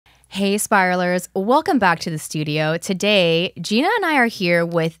Hey Spiralers, welcome back to the studio. Today, Gina and I are here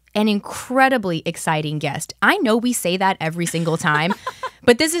with an incredibly exciting guest. I know we say that every single time,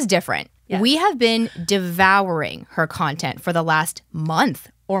 but this is different. Yes. We have been devouring her content for the last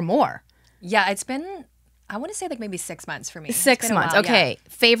month or more. Yeah, it's been, I want to say like maybe 6 months for me. 6 months, while, okay. Yeah.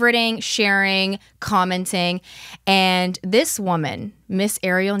 Favoriting, sharing, commenting. And this woman, Miss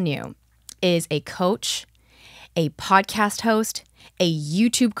Ariel Niu, is a coach, a podcast host, a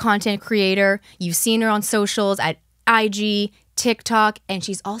YouTube content creator. You've seen her on socials at IG, TikTok, and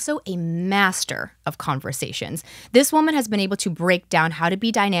she's also a master of conversations. This woman has been able to break down how to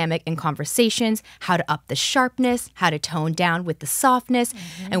be dynamic in conversations, how to up the sharpness, how to tone down with the softness.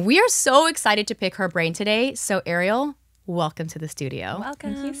 And we are so excited to pick her brain today. So Ariel, welcome to the studio.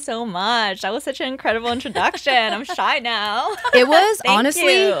 Welcome. Thank you so much. That was such an incredible introduction. I'm shy now. It was Thank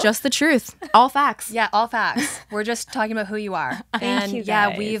honestly you. just the truth. All facts. Yeah, all facts. We're just talking about who you are. Thank you,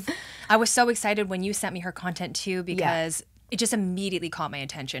 yeah, guys. I was so excited when you sent me her content too because it just immediately caught my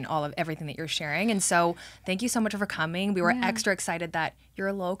attention, all of everything that you're sharing. And so thank you so much for coming. We were extra excited that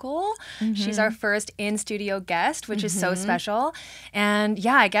you're local. She's our first in-studio guest, which is so special. And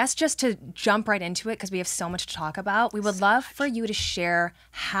yeah, I guess just to jump right into it, because we have so much to talk about, we would love for you to share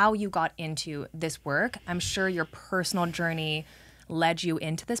how you got into this work. I'm sure your personal journey led you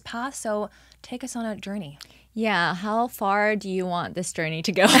into this path. So take us on a journey. Yeah, how far do you want this journey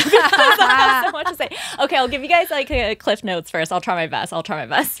to go? I have so much to say. Okay, I'll give you guys like a cliff notes first. I'll try my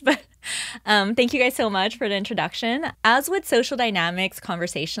best. But thank you guys so much for the introduction. As with social dynamics,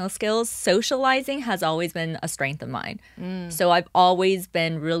 conversational skills, socializing has always been a strength of mine. So I've always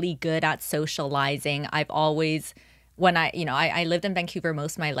been really good at socializing. I've always... When I lived in Vancouver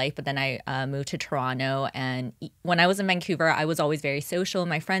most of my life, but then I moved to Toronto. And when I was in Vancouver, I was always very social in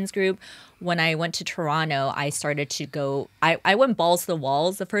my friends group. When I went to Toronto, I started to go, I went balls to the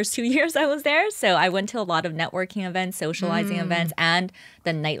walls the first 2 years I was there. So I went to a lot of networking events, socializing events, and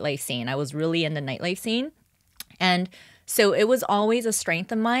the nightlife scene. I was really in the nightlife scene. And so it was always a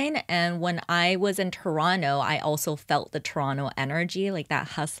strength of mine. And when I was in Toronto, I also felt the Toronto energy, like that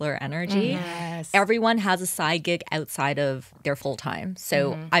hustler energy. Yes. Everyone has a side gig outside of their full time.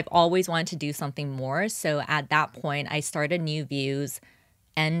 So I've always wanted to do something more. So at that point, I started New Views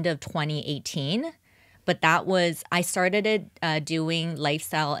end of 2018. But that was, I started it doing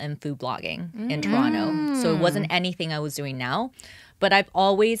lifestyle and food blogging in Toronto. So it wasn't anything I was doing now. But I've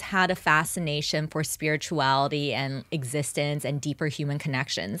always had a fascination for spirituality and existence and deeper human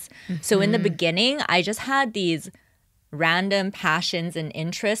connections. So in the beginning, I just had these random passions and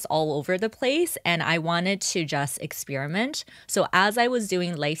interests all over the place, and I wanted to just experiment. So as I was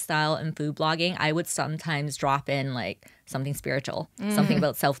doing lifestyle and food blogging, I would sometimes drop in like something spiritual, something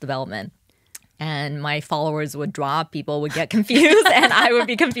about self-development. And my followers would drop, people would get confused, and I would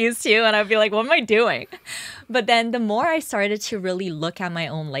be confused too. And I'd be like, what am I doing? But then the more I started to really look at my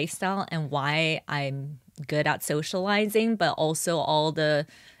own lifestyle and why I'm good at socializing, but also all the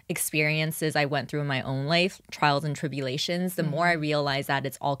experiences I went through in my own life, trials and tribulations, the more I realized that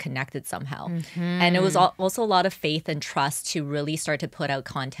it's all connected somehow. And it was also a lot of faith and trust to really start to put out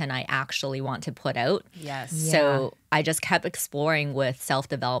content I actually want to put out. Yes. So I just kept exploring with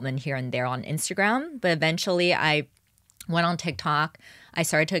self-development here and there on Instagram. But eventually I went on TikTok. I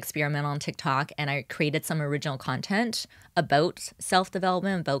started to experiment on TikTok, and I created some original content about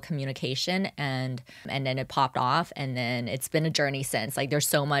self-development, about communication, and then it popped off, and then it's been a journey since. Like there's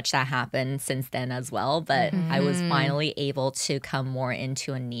so much that happened since then as well, but I was finally able to come more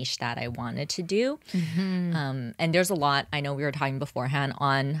into a niche that I wanted to do. And there's a lot, I know we were talking beforehand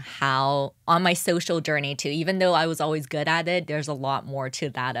on my social journey too, even though I was always good at it, there's a lot more to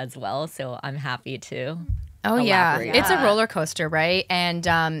that as well. So I'm happy to elaborate. It's a roller coaster, right?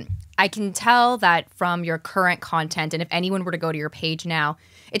 And I can tell that from your current content, and if anyone were to go to your page now,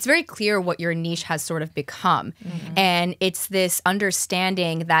 it's very clear what your niche has sort of become. And it's this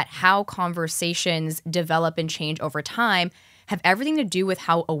understanding that how conversations develop and change over time have everything to do with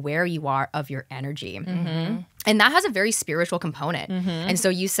how aware you are of your energy. And that has a very spiritual component. And so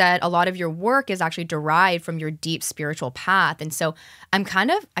you said a lot of your work is actually derived from your deep spiritual path. And so I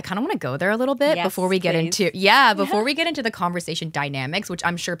kind of want to go there a little bit before we get into we get into the conversation dynamics, which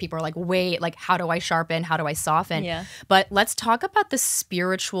I'm sure people are like, wait, like how do I sharpen? How do I soften? But let's talk about the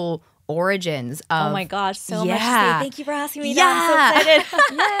spiritual origins of, oh my gosh, so much to say. Thank you for asking me that. I'm so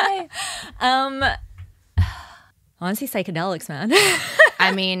excited. Yay. Honestly, psychedelics, man.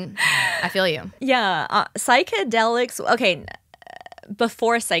 I mean, I feel you. Yeah, psychedelics. Okay,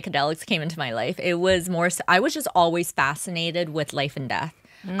 before psychedelics came into my life, it was more. I was just always fascinated with life and death.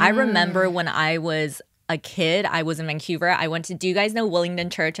 I remember when I was a kid, I was in Vancouver. I went to, do you guys know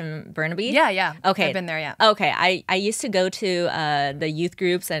Willingdon Church in Burnaby? Yeah. Okay. I've been there, yeah. Okay. I used to go to the youth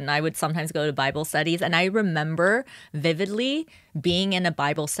groups, and I would sometimes go to Bible studies. And I remember vividly being in a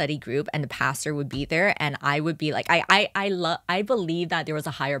Bible study group, and the pastor would be there, and I would be like, I believe that there was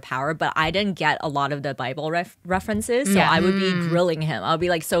a higher power, but I didn't get a lot of the Bible references. So I would be grilling him. I would be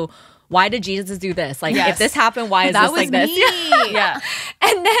like, so why did Jesus do this? Like, if this happened, why is this like this? Yeah.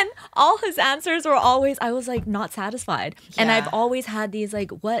 And then all his answers were always, I was like, not satisfied. Yeah. And I've always had these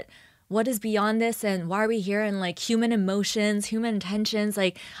like, what is beyond this, and why are we here, and like human emotions, human intentions.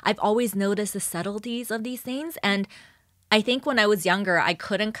 Like, I've always noticed the subtleties of these things. And I think when I was younger, I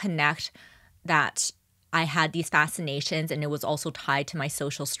couldn't connect that I had these fascinations, and it was also tied to my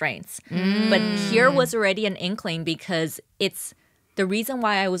social strengths. But here was already an inkling, because it's the reason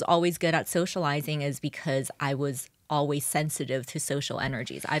why I was always good at socializing is because I was always sensitive to social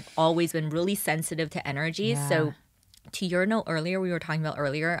energies. I've always been really sensitive to energies. Yeah. So to your note earlier, we were talking about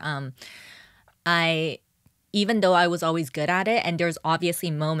earlier, even though I was always good at it, and there's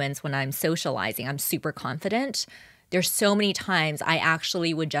obviously moments when I'm socializing, I'm super confident. There's so many times I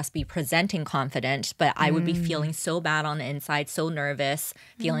actually would just be presenting confident, but I would be feeling so bad on the inside, so nervous,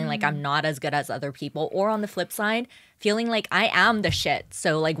 feeling like I'm not as good as other people. Or on the flip side, feeling like I am the shit.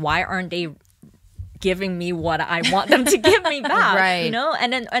 So like, why aren't they giving me what I want them to give me back? Right. You know?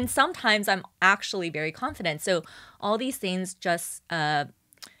 And sometimes I'm actually very confident. So all these things just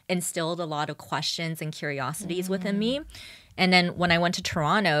instilled a lot of questions and curiosities within me. And then when I went to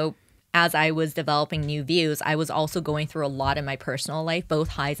Toronto, as I was developing new views, I was also going through a lot in my personal life, both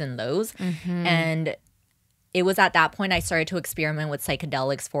highs and lows. And it was at that point I started to experiment with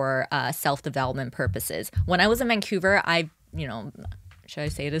psychedelics for self-development purposes. When I was in Vancouver, should I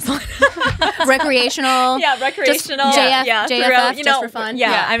say this one? Recreational. Yeah, recreational. JFF, throughout, just for fun.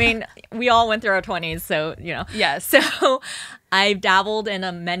 Yeah, I mean, we all went through our 20s, so, Yes. So I've dabbled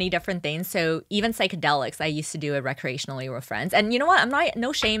in many different things. So even psychedelics, I used to do it recreationally with friends. And you know what?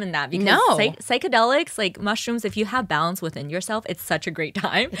 No shame in that, because psychedelics, like mushrooms, if you have balance within yourself, it's such a great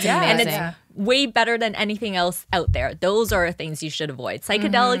time. It's amazing. And it's way better than anything else out there. Those are things you should avoid.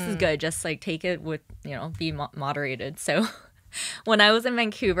 Psychedelics is good. Just like take it with, be moderated. So when I was in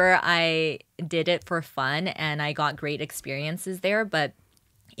Vancouver, I did it for fun, and I got great experiences there. But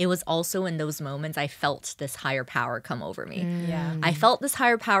it was also in those moments I felt this higher power come over me. I felt this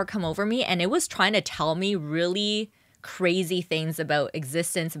higher power come over me, and it was trying to tell me really crazy things about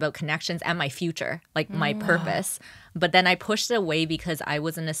existence, about connections, and my future, like my purpose. But then I pushed it away because I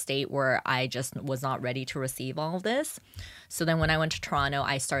was in a state where I just was not ready to receive all of this. So then when I went to Toronto,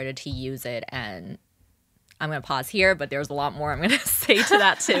 I started to use it, and I'm going to pause here, but there's a lot more I'm going to say to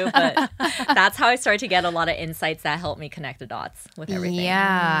that too. But that's how I started to get a lot of insights that helped me connect the dots with everything.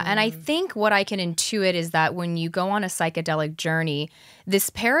 Yeah. And I think what I can intuit is that when you go on a psychedelic journey, this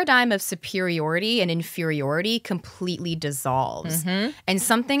paradigm of superiority and inferiority completely dissolves. And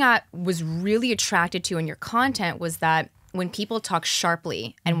something I was really attracted to in your content was that when people talk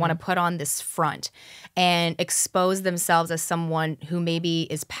sharply and want to put on this front and expose themselves as someone who maybe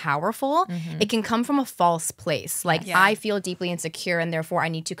is powerful, it can come from a false place. Like, I feel deeply insecure, and therefore I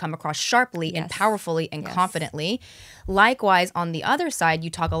need to come across sharply and powerfully and confidently. Likewise, on the other side, you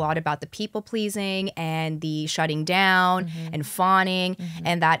talk a lot about the people pleasing and the shutting down and fawning,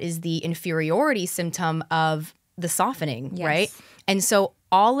 and that is the inferiority symptom of the softening, right? And so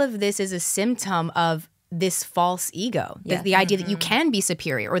all of this is a symptom of this false ego, the idea that you can be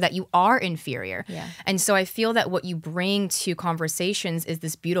superior or that you are inferior. And so I feel that what you bring to conversations is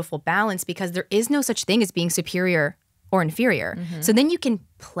this beautiful balance, because there is no such thing as being superior or inferior. So then you can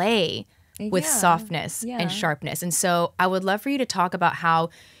play with softness and sharpness. And so I would love for you to talk about how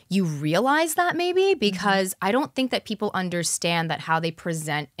you realize that, maybe, because I don't think that people understand that how they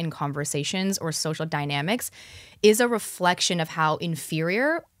present in conversations or social dynamics is a reflection of how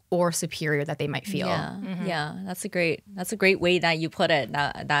inferior or superior that they might feel. Yeah, that's a great way that you put it.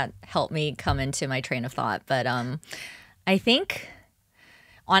 That helped me come into my train of thought. But I think,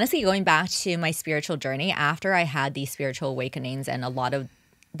 honestly, going back to my spiritual journey, after I had these spiritual awakenings, and a lot of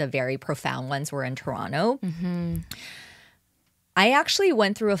the very profound ones were in Toronto, I actually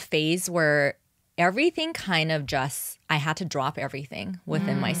went through a phase where everything kind of just, I had to drop everything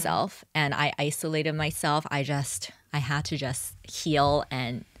within myself, and I isolated myself. I had to just heal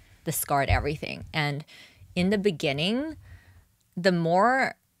and discard everything. And in the beginning, the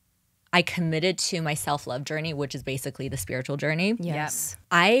more I committed to my self-love journey, which is basically the spiritual journey,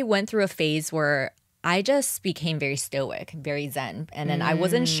 I went through a phase where I just became very stoic, very zen. And then I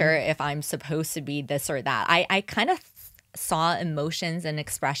wasn't sure if I'm supposed to be this or that. I kind of saw emotions and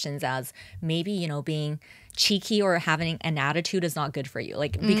expressions as maybe, you know, being cheeky or having an attitude is not good for you.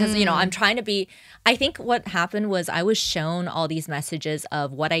 Like, because, you know, I'm trying to be, I think what happened was I was shown all these messages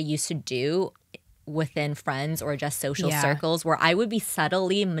of what I used to do within friends or just social circles where I would be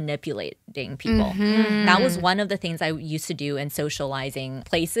subtly manipulating people. That was one of the things I used to do in socializing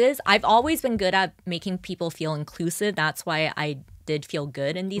places. I've always been good at making people feel inclusive. That's why I did feel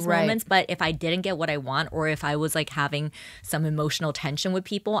good in these moments. But if I didn't get what I want, or if I was like having some emotional tension with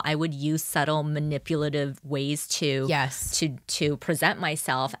people, I would use subtle manipulative ways to to present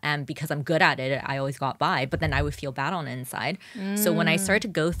myself. And because I'm good at it, I always got by. But then I would feel bad on the inside. So when I started to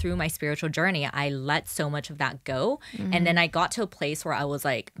go through my spiritual journey, I let so much of that go. And then I got to a place where I was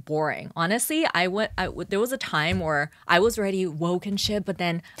like boring. Honestly, there was a time where I was already woke and shit, but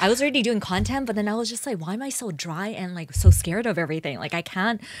then I was already doing content, but then I was just like, why am I so dry and like so scared of everything? Like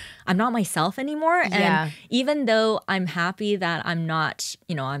I'm not myself anymore. And even though I'm happy that I'm not,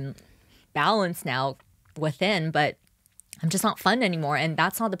 you know, I'm balanced now within, but I'm just not fun anymore. And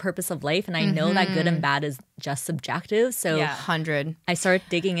that's not the purpose of life. And I know that good and bad is just subjective. So 100. I started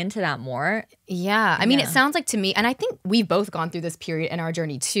digging into that more. Yeah. I mean, it sounds like to me, and I think we've both gone through this period in our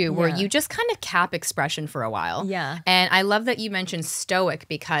journey too, where you just kind of cap expression for a while. Yeah. And I love that you mentioned stoic,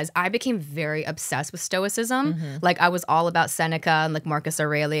 because I became very obsessed with stoicism. Like I was all about Seneca and like Marcus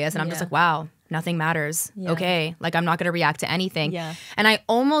Aurelius. And I'm just like, wow, nothing matters. Okay. Like I'm not going to react to anything. Yeah. And I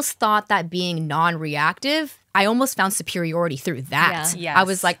almost thought that being non-reactive, I almost found superiority through that. Yes. I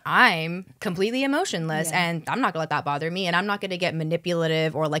was like, I'm completely emotionless and I'm not gonna let that bother me, and I'm not gonna get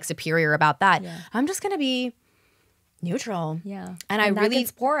manipulative or like superior about that. I'm just gonna be neutral. Yeah. And I really,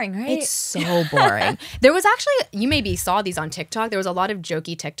 it's boring, right? It's so boring. There was actually, you maybe saw these on TikTok. There was a lot of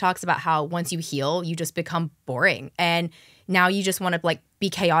jokey TikToks about how once you heal, you just become boring. And now you just want to like be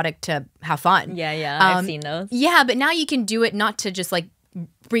chaotic to have fun. Yeah. I've seen those. Yeah, but now you can do it not to just like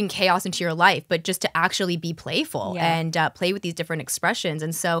bring chaos into your life, but just to actually be playful and play with these different expressions.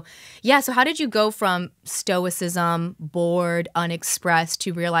 And so, so how did you go from stoicism, bored, unexpressed,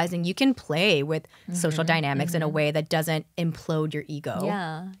 to realizing you can play with social dynamics in a way that doesn't implode your ego?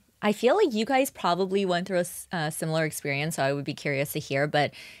 Yeah. I feel like you guys probably went through a similar experience, so I would be curious to hear,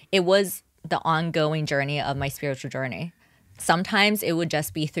 but it was the ongoing journey of my spiritual journey. Sometimes it would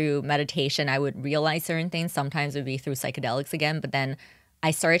just be through meditation. I would realize certain things. Sometimes it would be through psychedelics again, but then I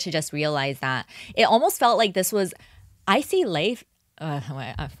started to just realize that it almost felt like this was, I see life.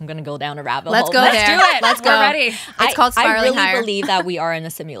 I'm going to go down a rabbit hole. Let's go there. Do it. Let's go. We're ready. It's called spiraling I really higher. believe that we are in a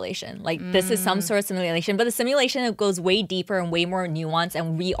simulation. Like this is some sort of simulation, but the simulation goes way deeper and way more nuanced,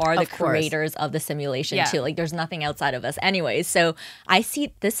 and we are the creators of the simulation too. Like there's nothing outside of us anyways. So I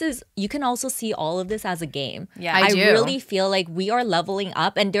see you can also see all of this as a game. Yeah, I do. really feel like we are leveling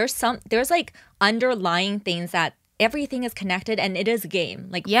up, and there's like underlying things that everything is connected, and it is a game.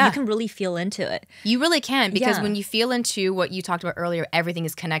 Like you can really feel into it. You really can, because when you feel into what you talked about earlier, everything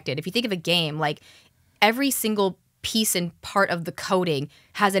is connected. If you think of a game, like every single piece and part of the coding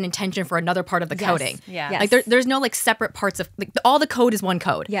has an intention for another part of the coding. Yeah. Like there's no like separate parts of like all the code is one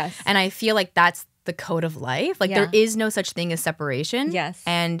code. Yes. And I feel like that's the code of life. Like there is no such thing as separation. Yes.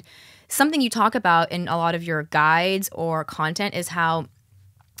 And something you talk about in a lot of your guides or content is how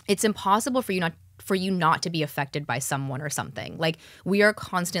it's impossible for you not to be affected by someone or something. Like we are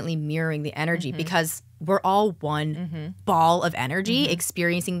constantly mirroring the energy because we're all one ball of energy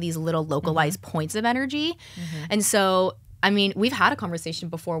experiencing these little localized points of energy. And so, I mean, we've had a conversation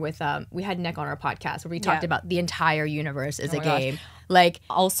before with, we had Nick on our podcast where we talked about the entire universe is a game. Like,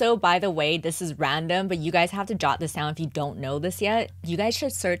 also, by the way, this is random, but you guys have to jot this down if you don't know this yet. You guys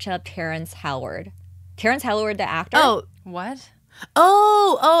should search up Terrence Howard. Terrence Howard, the actor. oh, What?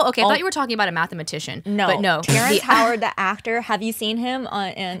 okay. I thought you were talking about a mathematician. No, but no. Terrence Howard, the actor. Have you seen him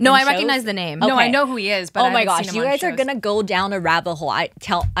in No, I shows? recognize the name. No, I Okay. know who he is, but Oh I my haven't gosh, seen him you on guys are shows. gonna go down a rabbit hole.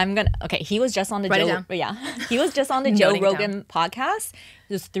 Okay, he was just on the Write it Joe. down. Yeah, he was just on the Joe Noting it Rogan podcast.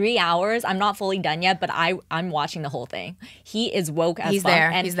 It was 3 hours. I'm not fully done yet, but I'm watching the whole thing. He is woke as He's fuck. there.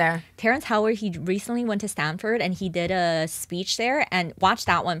 And He's there. Terrence Howard, he recently went to Stanford and he did a speech there. And watch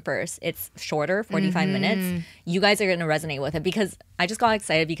that one first. It's shorter, 45 minutes. You guys are gonna resonate with it because I just got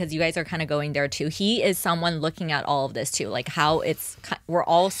excited because you guys are kind of going there too. He is someone looking at all of this too, like how we're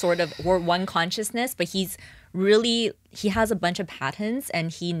all we're one consciousness, but he has a bunch of patents and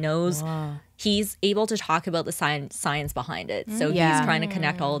he knows. He's able to talk about the science behind it. So he's trying to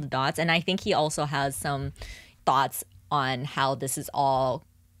connect all the dots. And I think he also has some thoughts on how this is all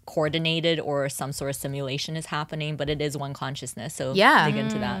coordinated or some sort of simulation is happening, but it is one consciousness. So dig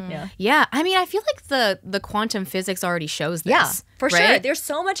into that. Yeah. Yeah. I mean, I feel like the quantum physics already shows this. Yeah, for sure. right? There's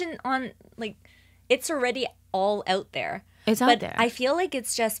so much it's already all out there. It's out there. I feel like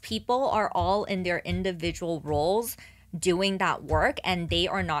it's just people are all in their individual roles doing that work, and they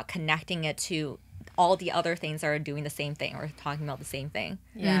are not connecting it to all the other things that are doing the same thing or talking about the same thing.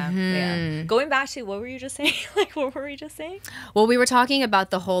 Yeah. Yeah. Going back to what were you just saying? Like, what were we just saying? Well, we were talking about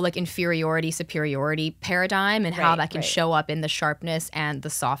the whole like inferiority, superiority paradigm and how that can show up in the sharpness and the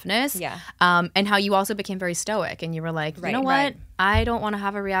softness. Yeah. And how you also became very stoic and you were like, you know what? Right. I don't want to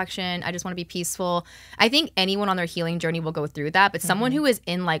have a reaction. I just want to be peaceful. I think anyone on their healing journey will go through that. But someone who is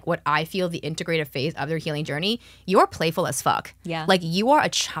in like what I feel the integrative phase of their healing journey, you're playful as fuck. Yeah. Like you are a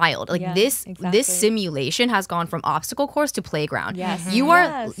child. Like this simulation has gone from obstacle course to playground. Yes. You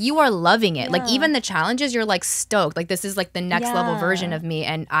are loving it. Like even the challenges, you're like stoked. Like this is like the next level version of me.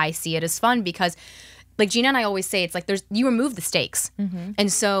 And I see it as fun because like Gina and I always say, it's like you remove the stakes.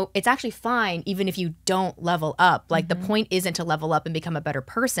 And so it's actually fine even if you don't level up. Like the point isn't to level up and become a better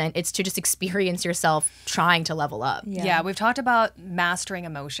person. It's to just experience yourself trying to level up. Yeah, we've talked about mastering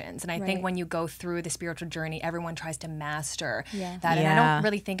emotions. And I think when you go through the spiritual journey, everyone tries to master that. And I don't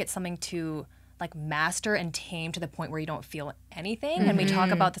really think it's something to like master and tame to the point where you don't feel anything. And we talk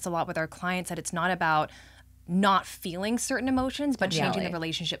about this a lot with our clients, that it's not about not feeling certain emotions, but changing the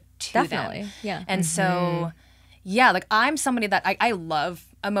relationship to them. Yeah. And so, yeah, like I'm somebody that I love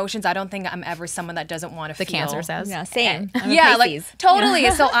emotions. I don't think I'm ever someone that doesn't want to feel. The Cancer says. Yeah, same. Yeah, like totally.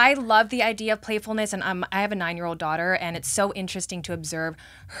 So I love the idea of playfulness, and I have a 9-year-old daughter, and it's so interesting to observe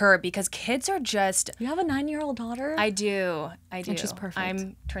her because kids are just. You have a 9-year-old daughter? I do. Which is perfect.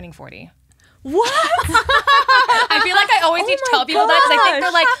 I'm turning 40. What? I feel like I always need to tell people that because I think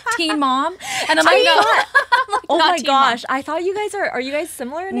they're like teen mom, and I'm like, no. Oh my gosh! I thought you guys are you guys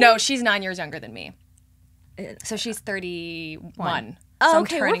similar? In No, she's 9 years younger than me. So she's 31. Oh, So I'm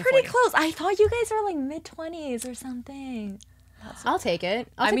okay, we're turning pretty 40. close. I thought you guys were like mid-20s or something. I'll take it.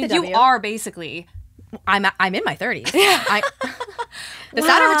 I Take mean, the you W. are basically. I'm in my 30s. The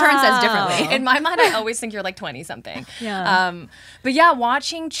Saturn return says differently. In my mind, I always think you're like 20 something. Yeah. But yeah,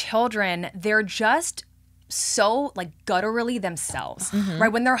 watching children, they're just so like gutturally themselves, right?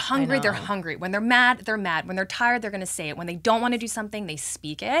 When they're hungry, they're hungry. When they're mad, they're mad. When they're tired, they're going to say it. When they don't want to do something, they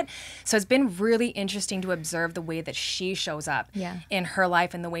speak it. So it's been really interesting to observe the way that she shows up in her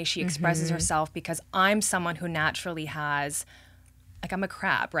life and the way she expresses herself, because I'm someone who naturally has, like, I'm a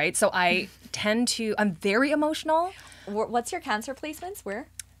crab, right? So I I'm very emotional. What's your Cancer placements? Where?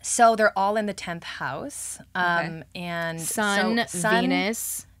 So they're all in the 10th house. And Sun,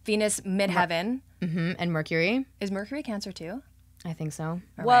 Venus, midheaven. And Mercury. Is Mercury Cancer too? I think so.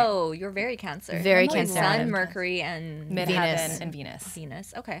 Whoa, you're very Cancer. Very I'm like Cancerian. Sun, Mercury, and Midheaven and Venus.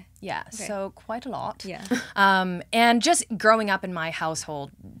 Venus. Okay. Yeah, so quite a lot. Yeah. And just growing up in my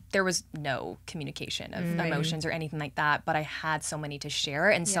household, there was no communication of emotions or anything like that, but I had so many to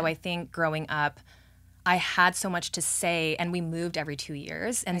share. And so I think growing up, I had so much to say, and we moved every 2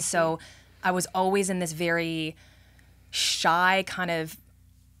 years. And so I was always in this very shy kind of,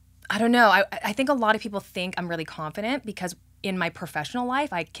 I don't know. I think a lot of people think I'm really confident because in my professional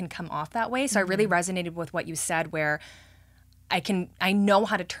life, I can come off that way. So I really resonated with what you said, where I know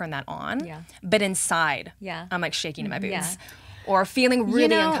how to turn that on, but inside, I'm like shaking in my boots or feeling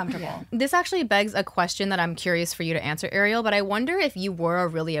really uncomfortable. This actually begs a question that I'm curious for you to answer, Ariel, but I wonder if you were a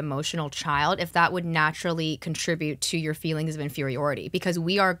really emotional child, if that would naturally contribute to your feelings of inferiority, because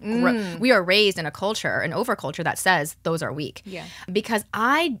we are raised in a culture, an overculture that says those are weak. Yeah. Because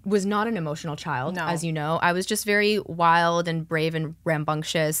I was not an emotional child, as you know. I was just very wild and brave and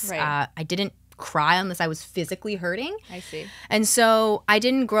rambunctious. Right. I didn't cry unless I was physically hurting. I see. And so I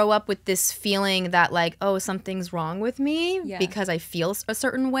didn't grow up with this feeling that like, oh, something's wrong with me because I feel a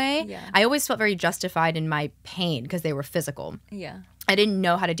certain way. Yeah. I always felt very justified in my pain because they were physical. Yeah. I didn't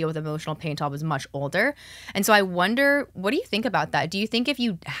know how to deal with emotional pain until I was much older. And so I wonder, what do you think about that? Do you think if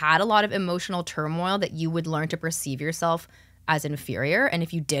you had a lot of emotional turmoil that you would learn to perceive yourself as inferior? And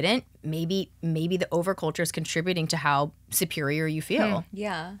if you didn't, maybe the overculture is contributing to how superior you feel.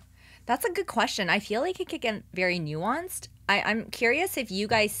 Yeah. That's a good question. I feel like it could get very nuanced. I'm curious if you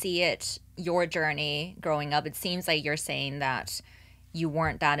guys see it, your journey growing up. It seems like you're saying that you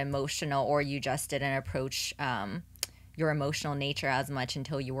weren't that emotional, or you just didn't approach your emotional nature as much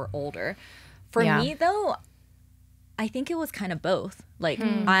until you were older. For me, though, I think it was kind of both. Like,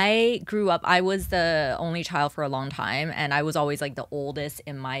 I grew up, I was the only child for a long time, and I was always like the oldest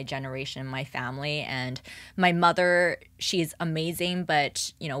in my generation, my family. And my mother, she's amazing,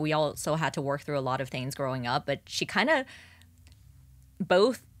 but, you know, we also had to work through a lot of things growing up. But she kind of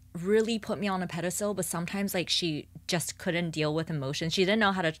both really put me on a pedestal, but sometimes like she just couldn't deal with emotions. She didn't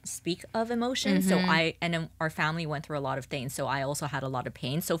know how to speak of emotions. So and then our family went through a lot of things. So I also had a lot of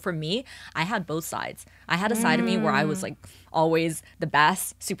pain. So for me, I had both sides. I had a side of me where I was like always the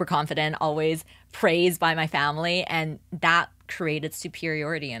best, super confident, always praised by my family. And that created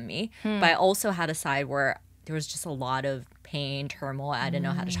superiority in me. But I also had a side where there was just a lot of pain, turmoil. I didn't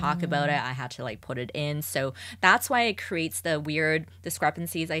know how to talk about it. I had to like put it in. So that's why it creates the weird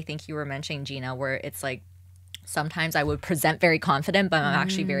discrepancies I think you were mentioning, Gina, where it's like sometimes I would present very confident, but I'm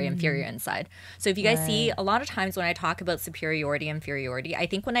actually very inferior inside. So if you guys see, a lot of times when I talk about superiority, inferiority, I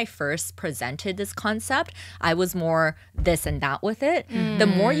think when I first presented this concept, I was more this and that with it. The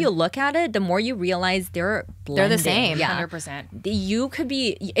more you look at it, the more you realize they're blending. They're the same. Yeah. 100%. You could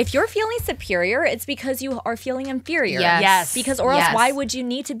be, if you're feeling superior, it's because you are feeling inferior. Yes. Because, or else why would you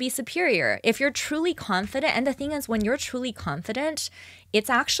need to be superior? If you're truly confident, and the thing is, when you're truly confident, it's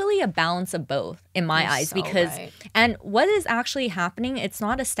actually a balance of both in my eyes. So Because, right. and what is actually happening, it's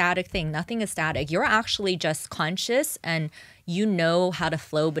not a static thing. Nothing is static. You're actually just conscious and you know how to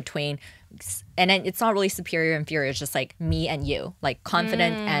flow between, and then it's not really superior, inferior. It's just like me and you, like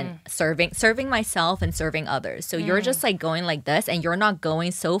confident and serving myself and serving others. So you're just like going like this, and you're not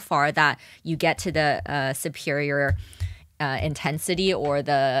going so far that you get to the superior intensity or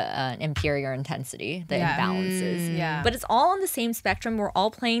the inferior intensity, the imbalances. But it's all on the same spectrum. We're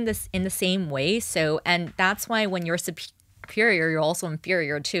all playing this in the same way. So, and that's why when you're superior, you're also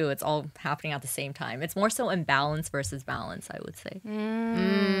inferior too. It's all happening at the same time. It's more so imbalance versus balance, I would say.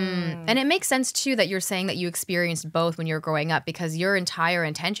 And it makes sense too that you're saying that you experienced both when you were growing up, because your entire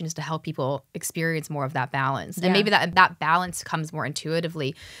intention is to help people experience more of that balance. And maybe that balance comes more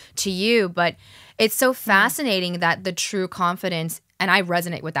intuitively to you. But it's so fascinating that the true confidence, and I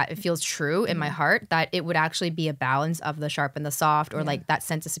resonate with that, it feels true in my heart, that it would actually be a balance of the sharp and the soft, or like that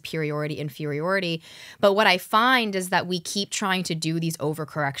sense of superiority, inferiority. But what I find is that we keep trying to do these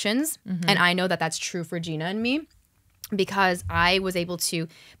overcorrections. And I know that that's true for Gina and me, because I was able to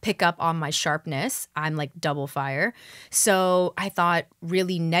pick up on my sharpness. I'm like double fire. So I thought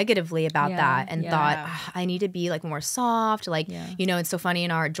really negatively about that, and thought, I need to be like more soft. Like, you know, it's so funny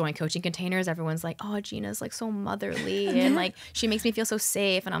in our joint coaching containers, everyone's like, oh, Gina's like so motherly and like she makes me feel so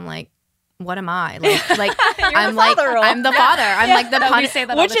safe. And I'm like, what am I? Like I'm like, I'm the father. I'm like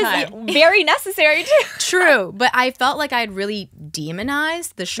the Which is very necessary too. True. But I felt like I had really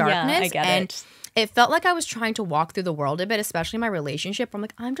demonized the sharpness. I get and it. It felt like I was trying to walk through the world a bit, especially my relationship. Where I'm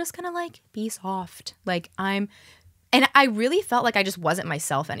like, I'm just gonna like be soft. And I really felt like I just wasn't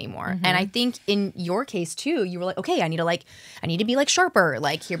myself anymore. And I think in your case too, you were like, okay, I need to be like sharper.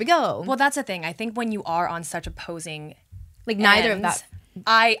 Like, here we go. Well, that's the thing. I think when you are on such opposing, Like neither of that.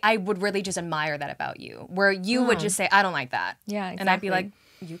 I would really just admire that about you, where you would just say, I don't like that. Yeah, exactly. And I'd be like,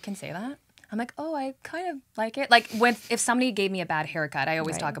 you can say that? I'm like, oh, I kind of like it. Like if somebody gave me a bad haircut, I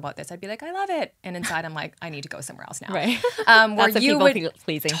always talk about this. I'd be like, I love it. And inside I'm like, I need to go somewhere else now. Right. Where That's you a would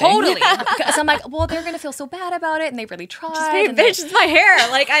people-pleasing totally. thing. So I'm like, well, they're going to feel so bad about it. And they really tried. Hey, and bitch, it's my hair.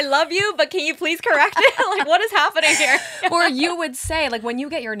 Like, I love you, but can you please correct it? Like, what is happening here? Or you would say, like, when you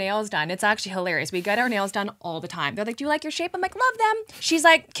get your nails done, it's actually hilarious. We get our nails done all the time. They're like, do you like your shape? I'm like, love them. She's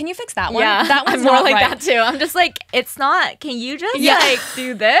like, can you fix that one? Yeah, That one's I'm more not like right. that too. I'm just like, it's not. Can you just like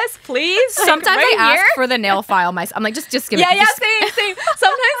do this, please? Like, Sometimes right I here? ask for the nail file myself. I'm like, just give it. Yeah, just- same.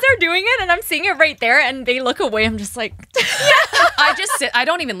 Sometimes they're doing it and I'm seeing it right there and they look away. I'm just like, I just sit. I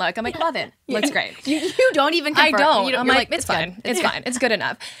don't even look. I'm like, love it. Looks great. You don't even I confirm. don't. You I'm you're like, it's fine. good. It's fine. It's good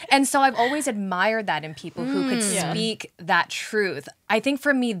enough. And so I've always admired that in people who could speak that truth. I think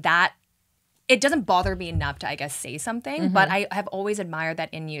for me that it doesn't bother me enough to, I guess, say something, but I have always admired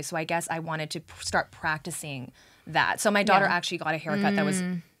that in you. So I guess I wanted to start practicing that. So my daughter actually got a haircut that was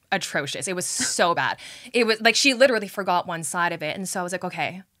atrocious. It was so bad. It was like she literally forgot one side of it. And so I was like,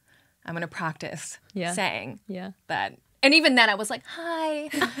 okay, I'm going to practice saying that. And even then I was like, hi.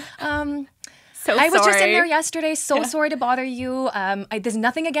 so I was just in sorry. there yesterday. So sorry to bother you. There's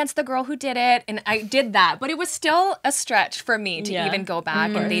nothing against the girl who did it. And I did that. But it was still a stretch for me to even go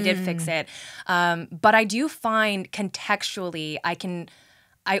back. And they did fix it. But I do find contextually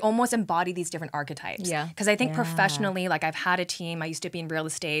I almost embody these different archetypes. Yeah. Because I think professionally, like I've had a team. I used to be in real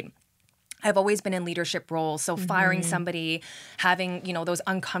estate. I've always been in leadership roles. So firing somebody, having, those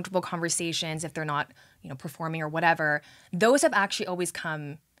uncomfortable conversations if they're not, performing or whatever, those have actually always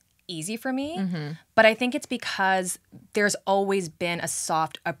come easy for me. But I think it's because there's always been a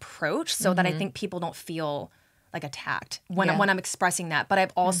soft approach so that I think people don't feel like attacked when I'm expressing that. But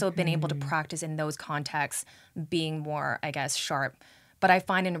I've also been able to practice in those contexts being more, I guess, sharp. But I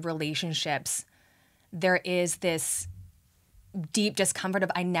find in relationships, there is this deep discomfort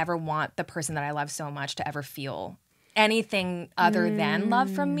of I never want the person that I love so much to ever feel anything other than love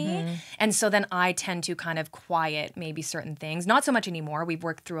from me. And so then I tend to kind of quiet maybe certain things. Not so much anymore. We've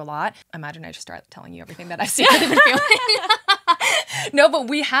worked through a lot. Imagine I just start telling you everything that I've seen and been feeling. No, but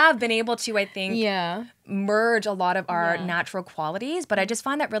we have been able to, I think, merge a lot of our natural qualities. But I just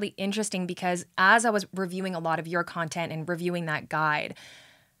find that really interesting because as I was reviewing a lot of your content and reviewing that guide,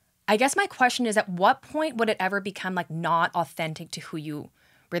 I guess my question is, at what point would it ever become like not authentic to who you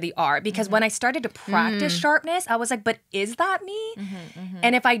really are? Because when I started to practice sharpness, I was like, but is that me?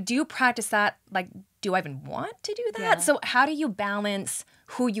 And if I do practice that, like, do I even want to do that? So how do you balance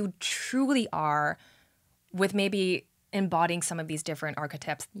who you truly are with maybe embodying some of these different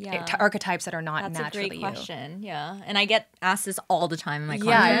archetypes that are not naturally That's a great you? question. Yeah. And I get asked this all the time in my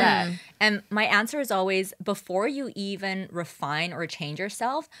content. And my answer is always, before you even refine or change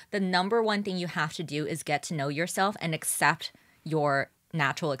yourself, the number one thing you have to do is get to know yourself and accept your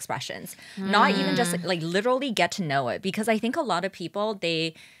natural expressions. Not even just like literally get to know it. Because I think a lot of people,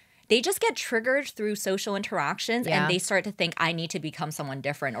 they just get triggered through social interactions and they start to think, I need to become someone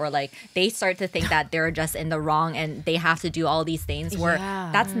different. Or like they start to think that they're just in the wrong and they have to do all these things where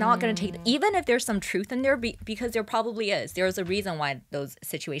that's not going to take, even if there's some truth in there, because there probably is. There's a reason why those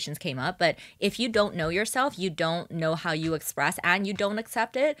situations came up. But if you don't know yourself, you don't know how you express and you don't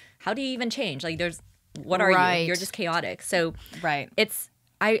accept it, how do you even change? Like what are you? You're just chaotic. So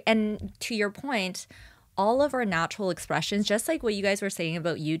and to your point, all of our natural expressions, just like what you guys were saying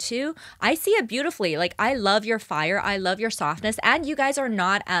about you two, I see it beautifully. Like, I love your fire. I love your softness. And you guys are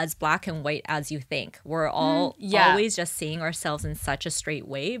not as black and white as you think. We're all always just seeing ourselves in such a straight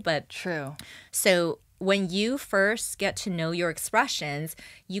way. But true. So when you first get to know your expressions,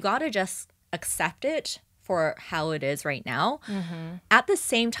 you got to just accept it for how it is right now. At the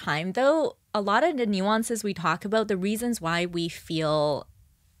same time, though, a lot of the nuances we talk about, the reasons why we feel,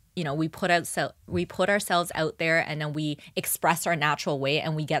 you know, we put ourselves out there and then we express our natural way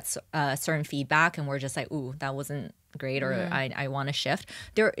and we get certain feedback and we're just like, ooh, that wasn't great, or I want to shift.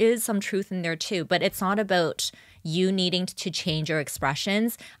 There is some truth in there too, but it's not about you needing to change your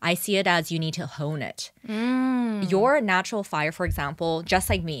expressions. I see it as you need to hone it. Your natural fire, for example, just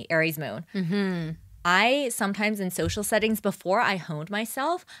like me, Aries moon. I sometimes in social settings, before I honed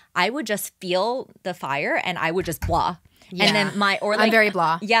myself, I would just feel the fire and I would just blah. And then I'm very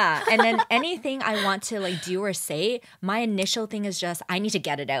blah. Yeah. And then anything I want to like do or say, my initial thing is just, I need to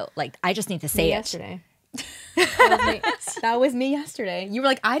get it out. Like, I just need to say it. Yesterday. That was me yesterday. You were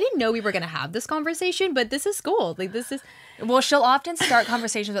like, I didn't know we were going to have this conversation, but this is cool. Like, this is. Well, she'll often start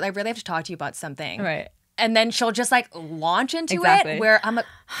conversations with, I really have to talk to you about something. Right. And then she'll just like launch into it where I'm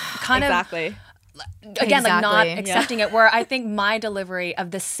kind of. Again, like not accepting it, where I think my delivery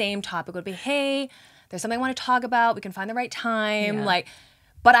of the same topic would be, hey, there's something I want to talk about. We can find the right time. Like,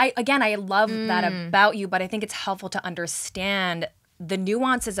 but I love that about you, but I think it's helpful to understand the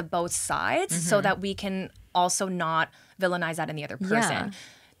nuances of both sides so that we can also not villainize that in the other person.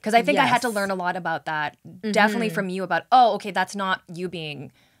 Because I think I had to learn a lot about that, definitely from you about, oh, okay, that's not you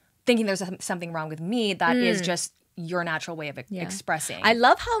thinking there's something wrong with me. That is just your natural way of expressing. I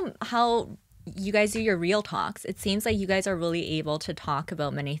love how you guys do your real talks. It seems like you guys are really able to talk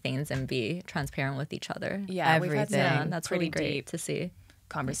about many things and be transparent with each other. Yeah, everything. We've had that's really great to see.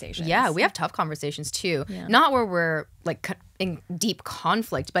 Conversations. Yeah, we have tough conversations too. Not where we're like in deep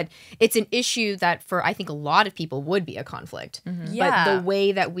conflict, but it's an issue that for I think a lot of people would be a conflict. But the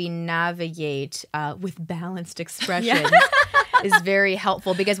way that we navigate with balanced expression is very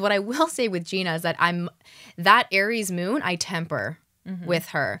helpful, because what I will say with Gina is that that Aries moon, I temper with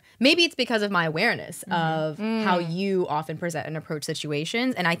her. Maybe it's because of my awareness of how you often present and approach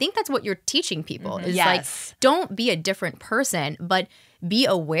situations. And I think that's what you're teaching people is like, don't be a different person, but be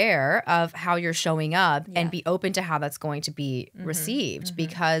aware of how you're showing up and be open to how that's going to be received.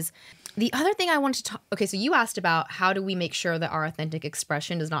 Because the other thing I wanted to talk, okay, so you asked about how do we make sure that our authentic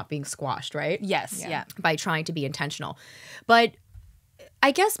expression is not being squashed, right? Yes. Yeah. By trying to be intentional. But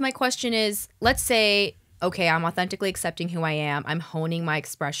I guess my question is, let's say, okay, I'm authentically accepting who I am. I'm honing my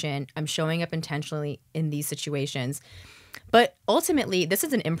expression. I'm showing up intentionally in these situations. But ultimately, this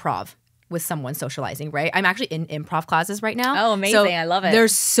is an improv with someone socializing, right? I'm actually in improv classes right now. Oh, amazing. So I love it.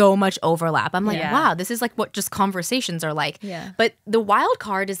 There's so much overlap. I'm like, wow, this is like what just conversations are like. But the wild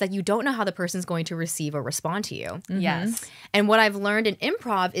card is that you don't know how the person's going to receive or respond to you. Yes. And what I've learned in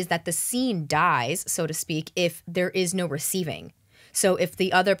improv is that the scene dies, so to speak, if there is no receiving. So if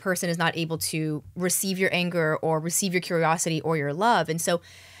the other person is not able to receive your anger or receive your curiosity or your love. And so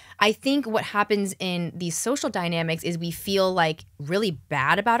I think what happens in these social dynamics is we feel like really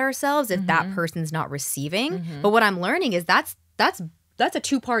bad about ourselves if that person's not receiving. But what I'm learning is that's that's a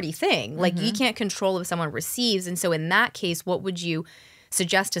two-party thing. Like you can't control if someone receives. And so in that case, what would you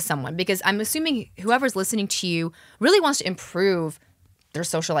suggest to someone? Because I'm assuming whoever's listening to you really wants to improve their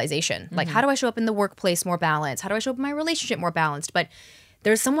socialization. Like, how do I show up in the workplace more balanced? How do I show up in my relationship more balanced? But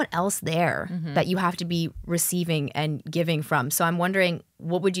there's someone else there that you have to be receiving and giving from. So I'm wondering,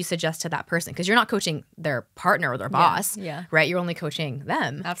 what would you suggest to that person? Because you're not coaching their partner or their boss, right? You're only coaching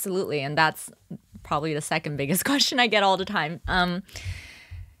them. Absolutely. And that's probably the second biggest question I get all the time.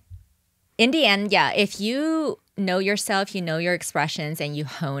 In the end, if you know yourself, you know your expressions, and you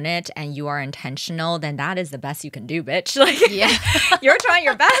hone it, and you are intentional, then that is the best you can do, bitch. Like, you're trying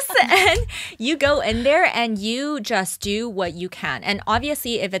your best, and you go in there and you just do what you can. And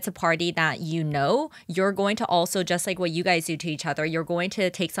obviously, if it's a party that you know, you're going to also, just like what you guys do to each other, you're going to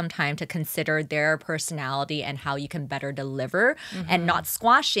take some time to consider their personality and how you can better deliver, and not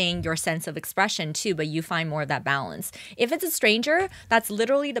squashing your sense of expression too, but you find more of that balance. If it's a stranger, that's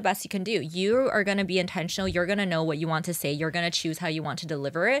literally the best you can do. You are going to be intentional. You're going to know what you want to say. You're going to choose how you want to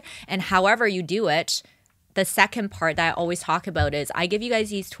deliver it. And however you do it, the second part that I always talk about is I give you guys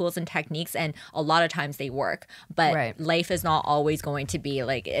these tools and techniques, and a lot of times they work. But life is not always going to be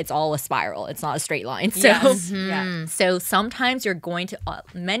like, it's all a spiral. It's not a straight line. So, so sometimes you're going to,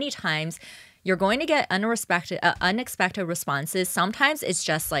 many times, you're going to get unexpected responses. Sometimes it's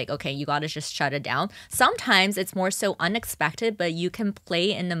just like, okay, you got to just shut it down. Sometimes it's more so unexpected, but you can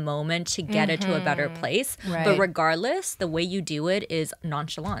play in the moment to get it to a better place. But regardless, the way you do it is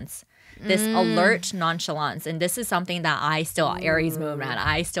nonchalance. This alert nonchalance. And this is something that I still, Aries moon, man,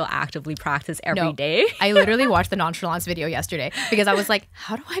 I still actively practice every day. I literally watched the nonchalance video yesterday because I was like,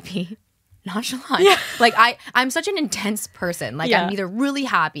 how do I be nonchalant? Like I'm such an intense person. Like I'm either really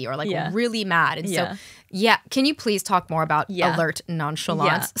happy or like really mad. And so can you please talk more about alert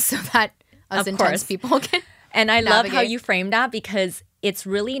nonchalance so that us intense people can And I love how you frame that, because it's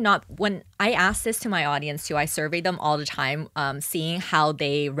really not, when I ask this to my audience too, I survey them all the time, seeing how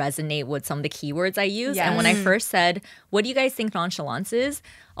they resonate with some of the keywords I use. And when I first said, what do you guys think nonchalance is?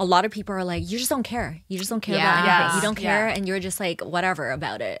 A lot of people are like, you just don't care. You just don't care about anything. You don't care, and you're just like, whatever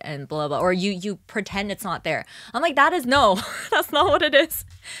about it, and blah, blah. Or you pretend it's not there. I'm like, that's not what it is.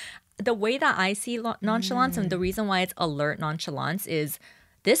 The way that I see nonchalance, and the reason why it's alert nonchalance, is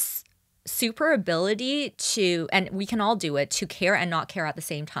this super ability to, and we can all do it, to care and not care at the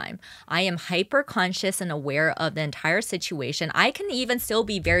same time. I am hyper conscious and aware of the entire situation. I can even still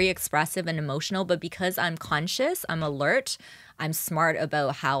be very expressive and emotional, but because I'm conscious, I'm alert, I'm smart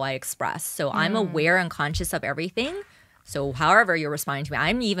about how I express. So I'm aware and conscious of everything. So however you're responding to me,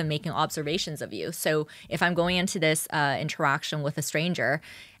 I'm even making observations of you. So if I'm going into this interaction with a stranger,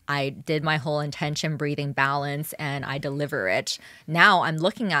 I did my whole intention breathing balance and I deliver it. Now I'm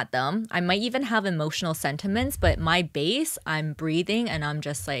looking at them. I might even have emotional sentiments, but my base, I'm breathing and I'm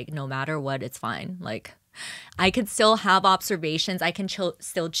just like, no matter what, it's fine. Like, I could still have observations. I can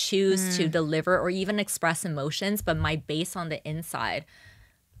still choose to deliver or even express emotions, but my base on the inside,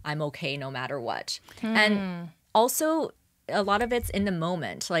 I'm okay no matter what. And also, a lot of it's in the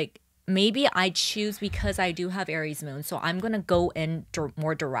moment. Like, maybe I choose, because I do have Aries moon, so I'm going to go in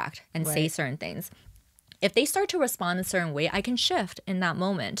more direct and say certain things. If they start to respond a certain way, I can shift in that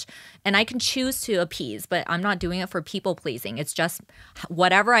moment. And I can choose to appease, but I'm not doing it for people pleasing. It's just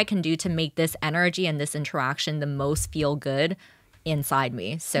whatever I can do to make this energy and this interaction the most feel good inside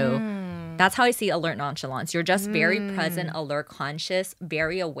me. So that's how I see alert nonchalance. You're just very present, alert, conscious,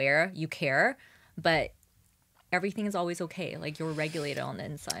 very aware, you care, but everything is always okay. Like, you're regulated on the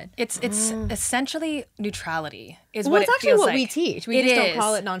inside. It's essentially neutrality is well, what it's it actually feels what like. we teach. We just don't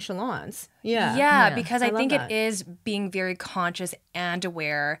call it nonchalance. Yeah, because I think love it is being very conscious and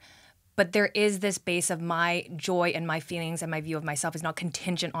aware, but there is this base of my joy and my feelings and my view of myself is not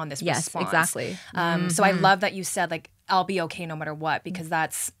contingent on this response. Exactly. So I love that you said, like, I'll be okay no matter what, because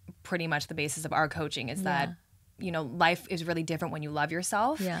that's pretty much the basis of our coaching is that, you know, life is really different when you love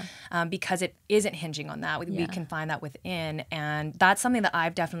yourself because it isn't hinging on that. We can find that within. And that's something that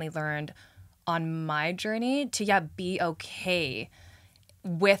I've definitely learned on my journey to, be okay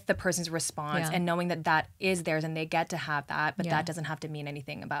with the person's response and knowing that that is theirs and they get to have that, but that doesn't have to mean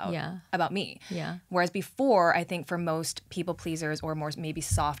anything about me. Whereas before, I think for most people pleasers or more maybe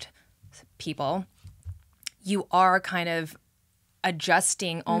soft people, you are kind of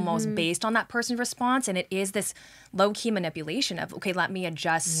adjusting almost based on that person's response, and it is this low-key manipulation of, okay, let me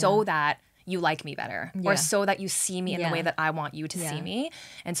adjust so that you like me better or so that you see me in the way that I want you to see me.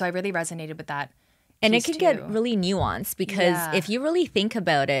 And so I really resonated with that. And it can get really nuanced, because if you really think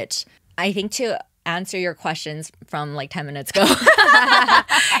about it, I think to answer your questions from like 10 minutes ago,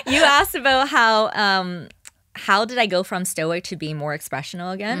 you asked about how how did I go from stoic to being more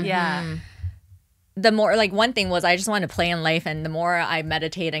expressional again? Yeah. The more, like, one thing was I just want to play in life, and the more I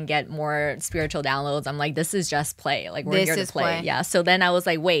meditate and get more spiritual downloads, I'm like, this is just play. Like, we're here to play. Yeah. So then I was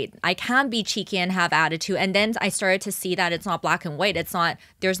like, wait, I can be cheeky and have attitude. And then I started to see that it's not black and white. It's not,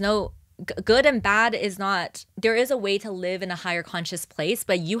 there's no good and bad is not, there is a way to live in a higher conscious place,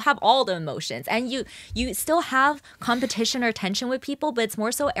 but you have all the emotions, and you still have competition or tension with people, but it's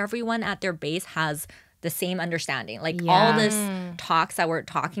more so everyone at their base has the same understanding. Like all this talks that we're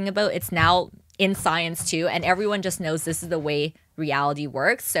talking about, it's now in science too, and everyone just knows this is the way reality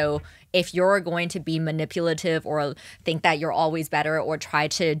works. So if you're going to be manipulative or think that you're always better or try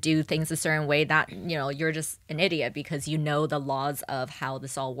to do things a certain way, that, you know, you're just an idiot because you know the laws of how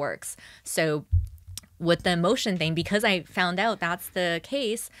this all works. So with the emotion thing, because I found out that's the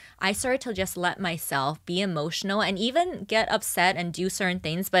case, I started to just let myself be emotional and even get upset and do certain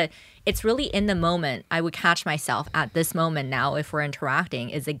things. But it's really in the moment. I would catch myself at this moment now, if we're interacting,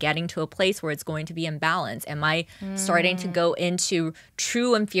 is it getting to a place where it's going to be imbalanced? Am I starting to go into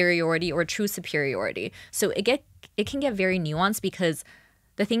true inferiority or true superiority? So it can get very nuanced, because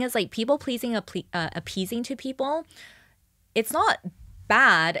the thing is, like, people pleasing, appeasing to people, it's not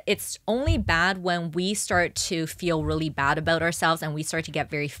bad. It's only bad when we start to feel really bad about ourselves and we start to get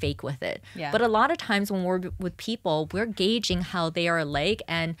very fake with it. Yeah. But a lot of times when we're with people, we're gauging how they are like,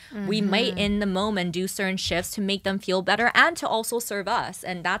 and we might in the moment do certain shifts to make them feel better and to also serve us,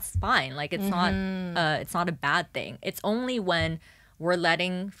 and that's fine. Like, it's not a bad thing. It's only when we're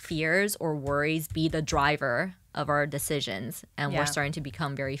letting fears or worries be the driver of our decisions, and we're starting to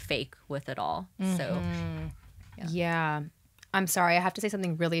become very fake with it all. So yeah. I'm sorry, I have to say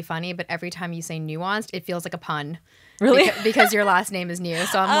something really funny, but every time you say nuanced, it feels like a pun. Really? Because your last name is Niu.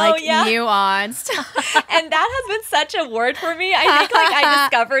 So I'm nuanced. And that has been such a word for me. I think, like, I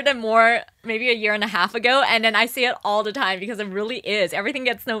discovered it more maybe a year and a half ago, and then I say it all the time because it really is. Everything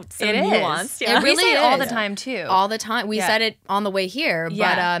gets so nuanced. Yeah. It really is. All the time too. All the time. We said it on the way here,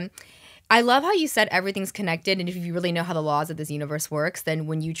 but I love how you said everything's connected, and if you really know how the laws of this universe works, then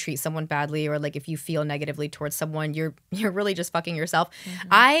when you treat someone badly, or like if you feel negatively towards someone, you're really just fucking yourself.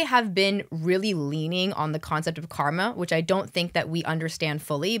 I have been really leaning on the concept of karma, which I don't think that we understand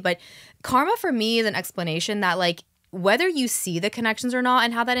fully, but karma for me is an explanation that, like, whether you see the connections or not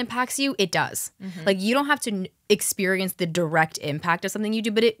and how that impacts you, it does. Like, you don't have to experience the direct impact of something you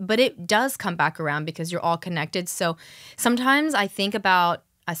do, but it does come back around because you're all connected. So sometimes I think about,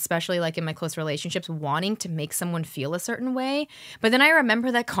 especially like in my close relationships, wanting to make someone feel a certain way. But then I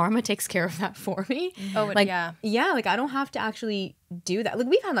remember that karma takes care of that for me. Oh, like, yeah. Yeah, like, I don't have to actually do that. Like,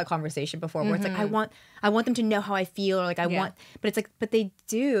 we've had that conversation before where it's like, I want them to know how I feel, or like I want, but it's like, but they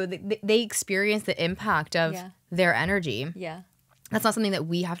do. They experience the impact of their energy. Yeah. That's not something that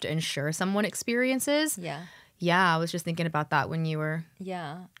we have to ensure someone experiences. Yeah. Yeah, I was just thinking about that when you were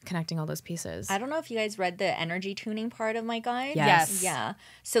connecting all those pieces. I don't know if you guys read the energy tuning part of my guide. Yes. Yeah.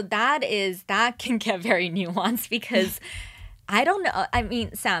 So that can get very nuanced, because I don't know. I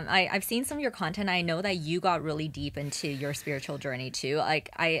mean, Sam, I've seen some of your content. I know that you got really deep into your spiritual journey too. Like,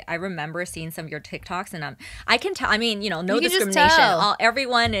 I remember seeing some of your TikToks, and I can tell. I mean, you know, no discrimination.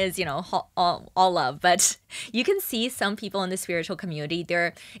 Everyone is, you know, all love, but you can see some people in the spiritual community.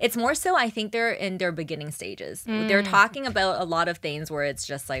 It's more so, I think they're in their beginning stages. They're talking about a lot of things where it's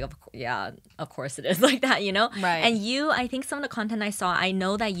just like, of course it is like that, you know. Right. And I think some of the content I saw, I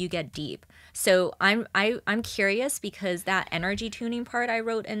know that you get deep. So I'm curious, because that energy tuning part I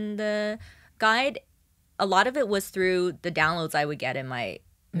wrote in the guide, a lot of it was through the downloads I would get in my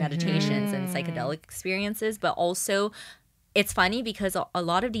meditations and psychedelic experiences. But also, it's funny because a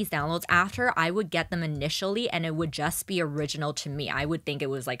lot of these downloads, after I would get them initially, and it would just be original to me. I would think it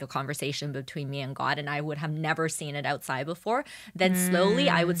was like a conversation between me and God, and I would have never seen it outside before. Then slowly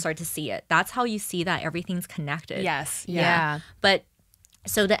I would start to see it. That's how you see that everything's connected. Yes. Yeah. But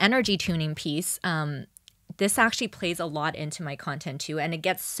so the energy tuning piece, this actually plays a lot into my content too, and it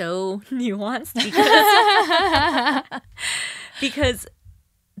gets so nuanced because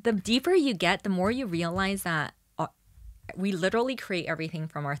the deeper you get, the more you realize that we literally create everything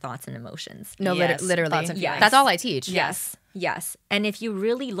from our thoughts and emotions. No, literally. Thoughts and feelings. That's all I teach. Yes. And if you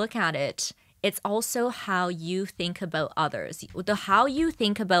really look at it, it's also how you think about others. How you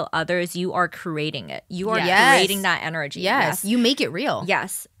think about others, you are creating it. You are creating that energy. Yes. You make it real.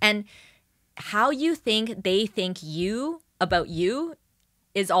 Yes. And how you think they think about you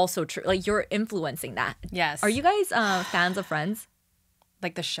is also true. Like, you're influencing that. Yes. Are you guys fans of Friends?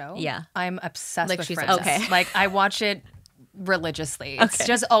 Like the show? Yeah. I'm obsessed with she's Friends. obsessed. Okay. Like, I watch it religiously. It's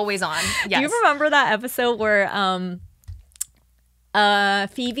just always on. Yes. Do you remember that episode where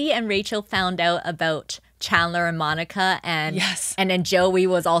Phoebe and Rachel found out about Chandler and Monica, and Yes. and then Joey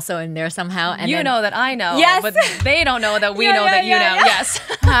was also in there somehow. And You then, know that I know, Yes. but they don't know that we Yeah, know yeah, that you yeah, know.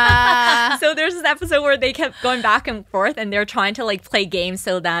 yeah. Yes. So there's this episode where they kept going back and forth, and they're trying to like play games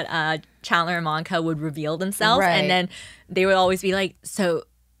so that Chandler and Monica would reveal themselves, Right. and then they would always be like, so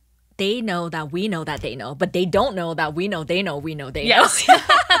they know that we know that they know, but they don't know that we know they know we know they know. Yes.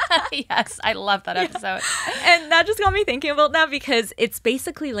 Yes. I love that episode. And that just got me thinking about that, because it's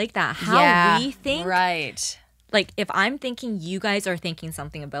basically like that. How Yeah. we think. Right. Like, if I'm thinking you guys are thinking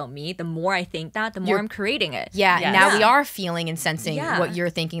something about me, the more I think that, the more I'm creating it. Yeah, Yes. now we Yeah. are feeling and sensing Yeah. what you're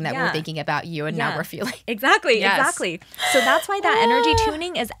thinking that we're Yeah. thinking about you, and now Yeah. we're feeling. Exactly, Yes. exactly. So that's why that energy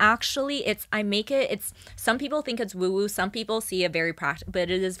tuning is actually, it's some people think it's woo-woo, some people see it very practical,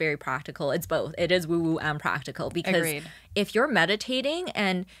 but it is very practical. It's both. It is woo-woo and practical, because Agreed. if you're meditating,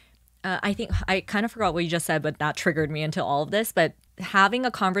 and I think I kind of forgot what you just said, but that triggered me into all of this, but having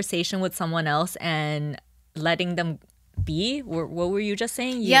a conversation with someone else and letting them be, what were you just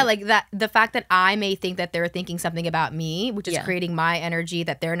saying? Yeah, like that. The fact that I may think that they're thinking something about me, which is Yeah. creating my energy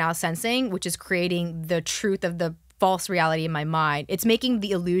that they're now sensing, which is creating the truth of the false reality in my mind. It's making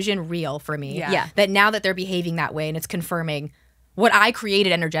the illusion real for me. Yeah. Yeah. That now that they're behaving that way, and it's confirming what I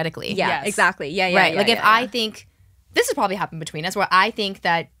created energetically. Yeah, Yes. exactly. Yeah, yeah, Right. yeah, Like if yeah, I yeah. think this has probably happened between us, where I think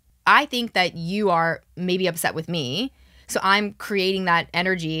that you are maybe upset with me. So I'm creating that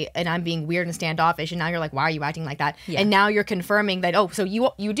energy, and I'm being weird and standoffish, and now you're like, why are you acting like that? Yeah. And now you're confirming that, oh, so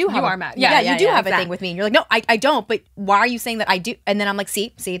you do have are mad. Yeah, Yeah, you do yeah, have a exactly. thing with me. And you're like, no, I don't, but why are you saying that I do? And then I'm like,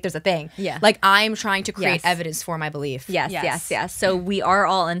 see, there's a thing. Yeah. Like I'm trying to create Yes. evidence for my belief. Yes, Yes. yes, yes. So we are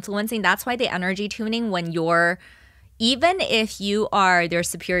all influencing. That's why the energy tuning, when you're, even if you are their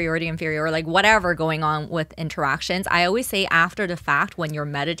superiority, inferior, like whatever going on with interactions, I always say after the fact, when you're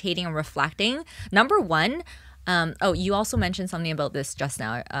meditating and reflecting, number one, you also mentioned something about this just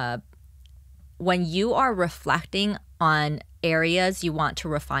now. When you are reflecting on areas you want to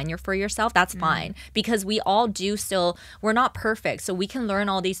refine for yourself, that's fine, because we all do still, we're not perfect, so we can learn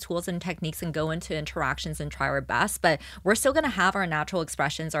all these tools and techniques and go into interactions and try our best, but we're still going to have our natural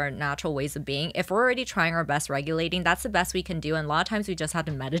expressions, our natural ways of being. If we're already trying our best regulating, that's the best we can do, and a lot of times we just have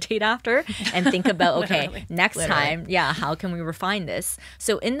to meditate after and think about okay, next time, how can we refine this?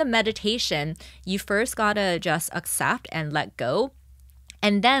 So in the meditation, you first got to just accept and let go.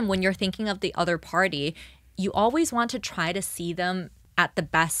 And then when you're thinking of the other party, you always want to try to see them at the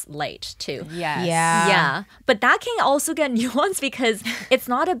best light too. Yes. Yeah. Yeah. But that can also get nuanced, because it's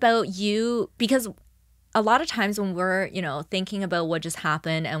not about you, because a lot of times when we're, thinking about what just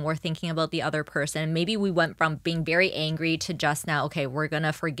happened and we're thinking about the other person, maybe we went from being very angry to just now, okay, we're going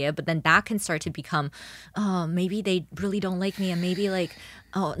to forgive. But then that can start to become, oh, maybe they really don't like me. And maybe like,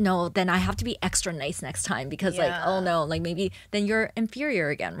 oh, no, then I have to be extra nice next time, because like, oh, no, like maybe then you're inferior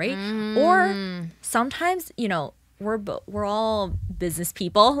again, right? Or sometimes, we're all business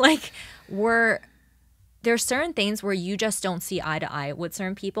people. Like there's certain things where you just don't see eye to eye with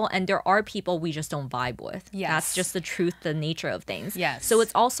certain people, and there are people we just don't vibe with. Yes. That's just the truth, the nature of things. Yes. So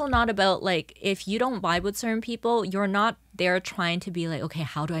it's also not about like, if you don't vibe with certain people, you're not there trying to be like, okay,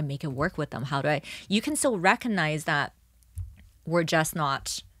 how do I make it work with them? You can still recognize that we're just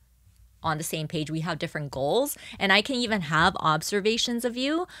not on the same page. We have different goals, and I can even have observations of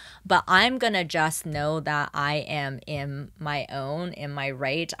you, but I'm gonna just know that I am in my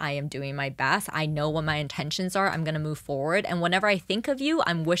right. I am doing my best. I know what my intentions are. I'm gonna move forward, and whenever I think of you,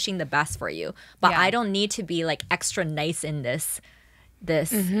 I'm wishing the best for you, but Yeah. I don't need to be like extra nice in this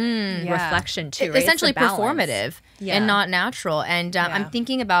reflection too, right? Essentially It's the balance. performative Yeah. and not natural. And Yeah. I'm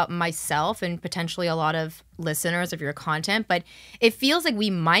thinking about myself and potentially a lot of listeners of your content, but it feels like we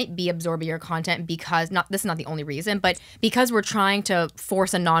might be absorbing your content because this is not the only reason, but because we're trying to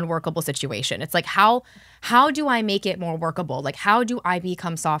force a non-workable situation. It's like, how do I make it more workable? Like, how do I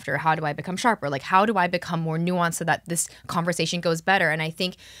become softer? How do I become sharper? Like, how do I become more nuanced so that this conversation goes better? And I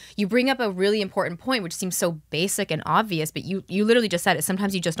think you bring up a really important point, which seems so basic and obvious, but you literally just said it.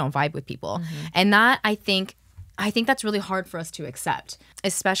 Sometimes you just don't vibe with people. And that, I think that's really hard for us to accept,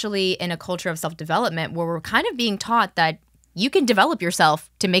 especially in a culture of self-development where we're kind of being taught that you can develop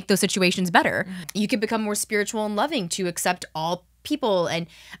yourself to make those situations better. You can become more spiritual and loving to accept all people. And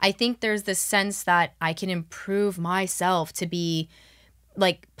I think there's this sense that I can improve myself to be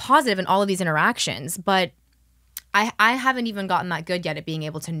like positive in all of these interactions. But I haven't even gotten that good yet at being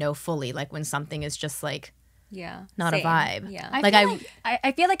able to know fully, like when something is just like not Same. a vibe. Yeah.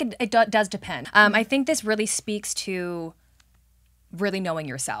 I feel like it does depend. I think this really speaks to really knowing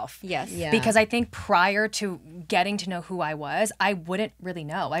yourself. Yes. Yeah. Because I think prior to getting to know who I was, I wouldn't really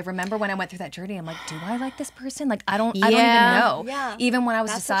know. I remember when I went through that journey, I'm like, do I like this person? Like, I don't even know. Yeah. Even when I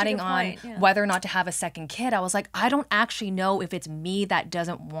was That's such a deciding good on point. Yeah. whether or not to have a second kid, I was like, I don't actually know if it's me that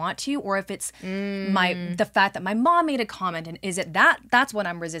doesn't want to, or if it's the fact that my mom made a comment, and is it that's what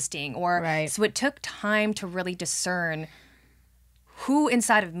I'm resisting, or Right. so it took time to really discern who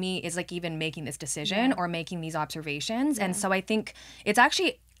inside of me is like even making this decision or making these observations. And so I think it's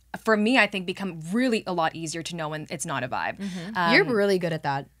actually, for me, I think become really a lot easier to know when it's not a vibe. You're really good at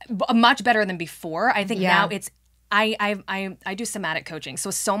that. Much better than before. I think Yeah. now it's I do somatic coaching.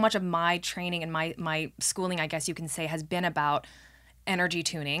 So much of my training and my schooling, I guess you can say, has been about energy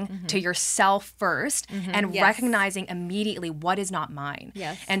tuning to yourself first and Yes. recognizing immediately what is not mine.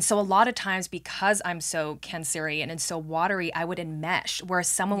 Yes. And so a lot of times, because I'm so Cancerian and so watery, I would enmesh where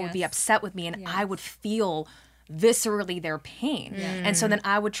someone would be Yes. upset with me and I would feel viscerally their pain. And so then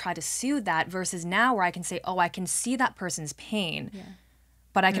I would try to soothe that, versus now where I can say, oh, I can see that person's pain.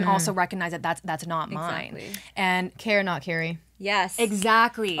 But I can also recognize that that's not mine. Exactly. And Care, not carry. Yes.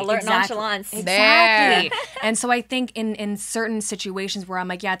 exactly. Alert nonchalance. Exactly. And so I think in certain situations where I'm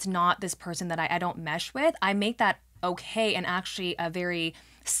like, yeah, it's not this person that I don't mesh with, I make that okay and actually a very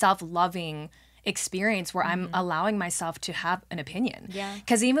self-loving experience where I'm allowing myself to have an opinion. Yeah.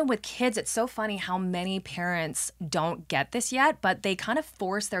 Because even with kids, it's so funny how many parents don't get this yet, but they kind of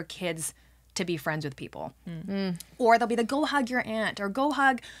force their kids to be friends with people. Or they'll be like, go hug your aunt, or go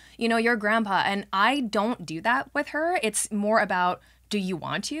hug, your grandpa. And I don't do that with her. It's more about, do you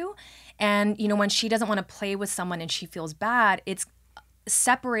want to? And, when she doesn't want to play with someone and she feels bad, it's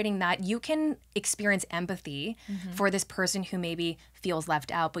separating that. You can experience empathy for this person who maybe feels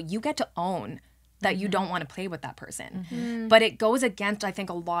left out, but you get to own that you don't want to play with that person. But it goes against, I think,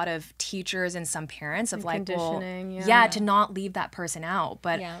 a lot of teachers and some parents of like, well, conditioning, to not leave that person out.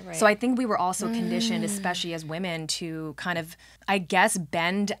 But Yeah, right. so I think we were also conditioned, especially as women, to kind of, I guess,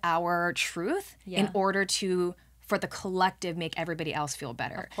 bend our truth in order to, for the collective, make everybody else feel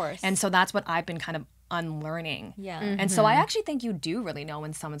better. Of course. And so that's what I've been kind of unlearning. Yeah. And so I actually think you do really know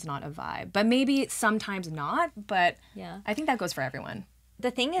when someone's not a vibe, but maybe sometimes not. But Yeah. I think that goes for everyone. The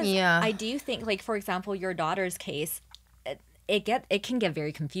thing is, Yeah. I do think, like, for example, your daughter's case, it can get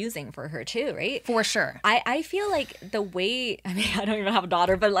very confusing for her too, right? For sure. I feel like the way, I mean, I don't even have a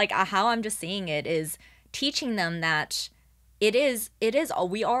daughter, but like how I'm just seeing it is teaching them that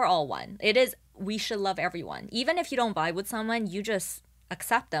we are all one. We should love everyone. Even if you don't vibe with someone, you just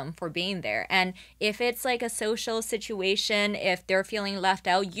accept them for being there. And if it's like a social situation, if they're feeling left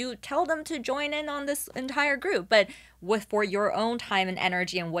out, you tell them to join in on this entire group. But for your own time and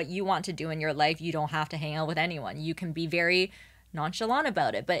energy and what you want to do in your life, you don't have to hang out with anyone. You can be very nonchalant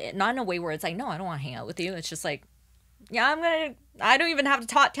about it, but not in a way where it's like, no, I don't want to hang out with you. It's just like, yeah, I don't even have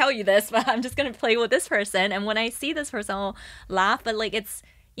to tell you this, but I'm just going to play with this person. And when I see this person, I'll laugh. But like, it's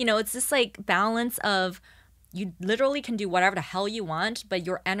this like balance of, you literally can do whatever the hell you want, but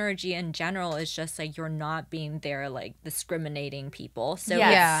your energy in general is just like, you're not being there like discriminating people. So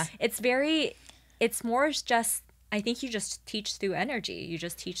Yes. it's more just, I think you just teach through energy. You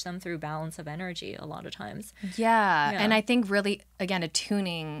just teach them through balance of energy a lot of times. Yeah. Yeah. And I think really, again,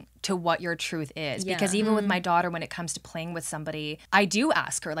 attuning to what your truth is. Yeah. Because even with my daughter, when it comes to playing with somebody, I do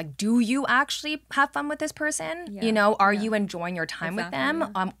ask her, like, do you actually have fun with this person? Yeah. Are you enjoying your time with them?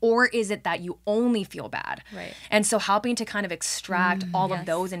 Exactly, Or is it that you only feel bad? Right. And so helping to kind of extract all of yes.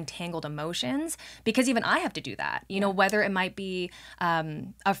 those entangled emotions, because even I have to do that, whether it might be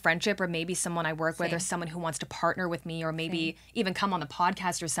a friendship or maybe someone I work with or someone who wants to partner with me or maybe even come on the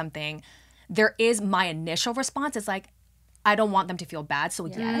podcast or something, there is my initial response is like, I don't want them to feel bad, so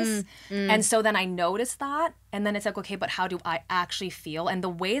yes. And so then I notice that, and then it's like, okay, but how do I actually feel? And the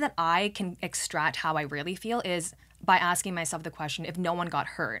way that I can extract how I really feel is by asking myself the question, if no one got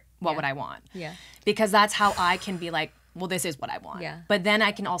hurt, what would I want? Yeah. Because that's how I can be like, well, this is what I want. Yeah. But then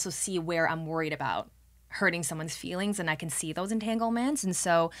I can also see where I'm worried about hurting someone's feelings, and I can see those entanglements. And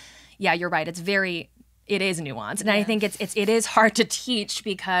so, yeah, you're right. It is nuanced. And I think it is hard to teach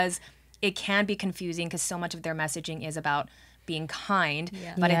because it can be confusing because so much of their messaging is about being kind.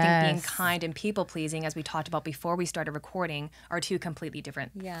 Yeah. But I think being Yes. kind and people pleasing, as we talked about before we started recording, are two completely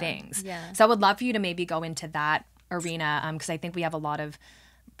different Yeah. things. Yeah. So I would love for you to maybe go into that arena because I think we have a lot of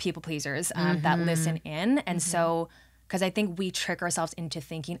people pleasers that listen in. And so, because I think we trick ourselves into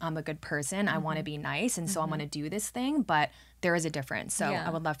thinking, I'm a good person, I want to be nice, and so I'm going to do this thing. But there is a difference. So Yeah. I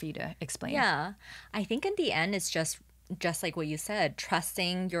would love for you to explain. Yeah. I think in the end, it's just like what you said,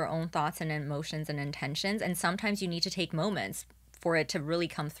 trusting your own thoughts and emotions and intentions. And sometimes you need to take moments for it to really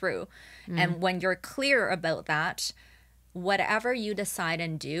come through. And when you're clear about that, whatever you decide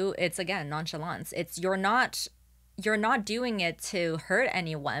and do, it's again nonchalance. It's you're not doing it to hurt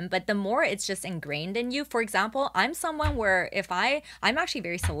anyone, but the more it's just ingrained in you. For example, I'm someone where I'm actually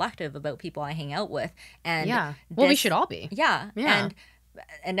very selective about people I hang out with, and well, we should all be.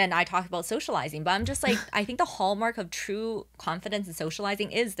 And then I talk about socializing, but I'm just like, I think the hallmark of true confidence in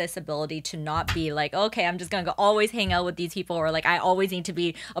socializing is this ability to not be like, okay, I'm just going to always hang out with these people, or like I always need to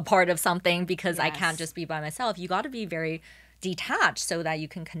be a part of something because I can't just be by myself. You got to be very detached so that you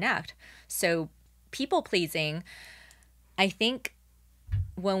can connect. So people pleasing, I think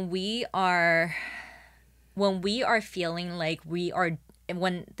when we are feeling like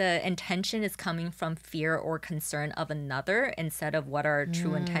when the intention is coming from fear or concern of another instead of what our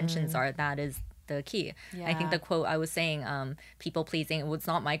true intentions are, that is the key. I think the quote I was saying, people pleasing, well, it's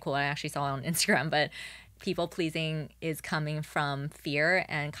not my quote, I actually saw it on Instagram, but people pleasing is coming from fear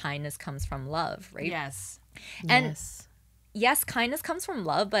and kindness comes from love, right? And yes, kindness comes from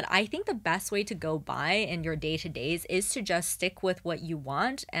love, but I think the best way to go by in your day-to-days is to just stick with what you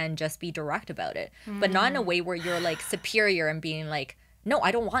want and just be direct about it, but not in a way where you're like superior and being like, no,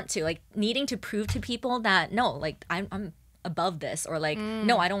 I don't want to, like needing to prove to people that no, like I'm above this, or like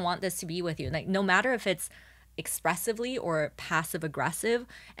no, I don't want this to be with you. Like no matter if it's expressively or passive aggressive,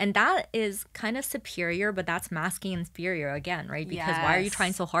 and that is kind of superior, but that's masking inferior again, right? Because why are you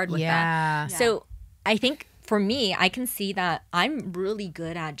trying so hard with that? So I think for me, I can see that I'm really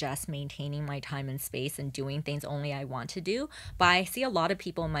good at just maintaining my time and space and doing things only I want to do. But I see a lot of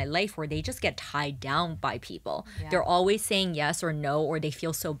people in my life where they just get tied down by people. They're always saying yes or no, or they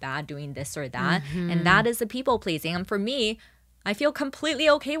feel so bad doing this or that. And that is the people pleasing. And for me, I feel completely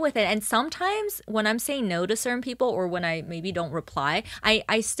okay with it. And sometimes when I'm saying no to certain people, or when I maybe don't reply,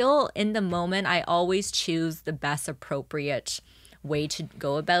 I still, in the moment, I always choose the best appropriate way to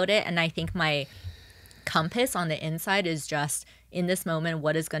go about it. And I think my compass on the inside is just, in this moment,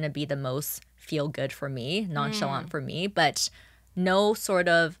 what is going to be the most feel good for me, nonchalant for me, but no sort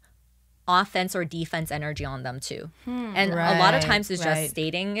of offense or defense energy on them too. And a lot of times it's just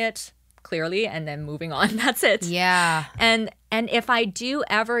stating it clearly and then moving on. That's it. And if I do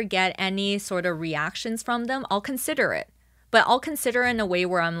ever get any sort of reactions from them, I'll consider it. But I'll consider in a way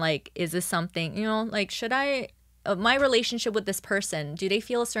where I'm like, is this something, like, should I, my relationship with this person, do they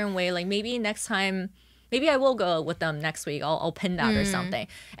feel a certain way? Like maybe next time, maybe I will go with them next week. I'll pin that or something.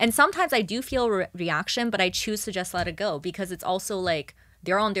 And sometimes I do feel reaction, but I choose to just let it go, because it's also like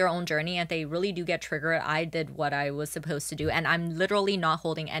they're on their own journey, and they really do get triggered. I did what I was supposed to do, and I'm literally not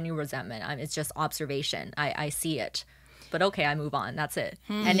holding any resentment. It's just observation. I see it. But okay, I move on. That's it.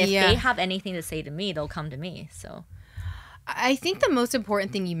 And if they have anything to say to me, they'll come to me. So I think the most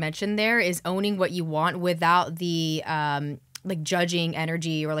important thing you mentioned there is owning what you want without the like judging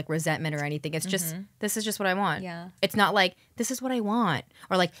energy or like resentment or anything. It's just, this is just what I want. It's not like, this is what I want,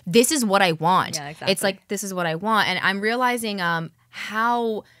 or like, this is what I want. It's like, this is what I want. And I'm realizing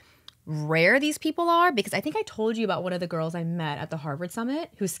how rare these people are, because I think I told you about one of the girls I met at the Harvard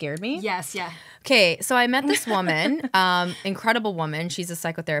Summit who scared me. Okay, so I met this woman, incredible woman. She's a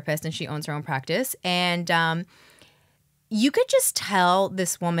psychotherapist and she owns her own practice. And you could just tell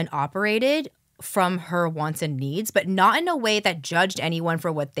this woman operated from her wants and needs, but not in a way that judged anyone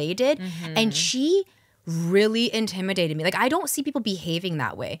for what they did. And she really intimidated me. Like, I don't see people behaving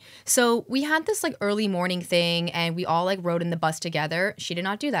that way. So we had this like early morning thing, and we all like rode in the bus together. She did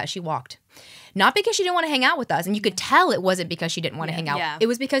not do that. She walked. Not because she didn't want to hang out with us. And you could tell it wasn't because she didn't want to hang out. It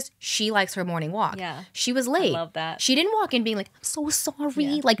was because she likes her morning walk. She was late. I love that. She didn't walk in being like, I'm so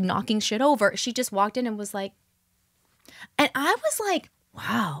sorry, like knocking shit over. She just walked in and was like, and I was like,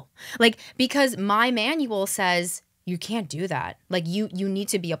 wow. Like, because my manual says you can't do that. Like, you need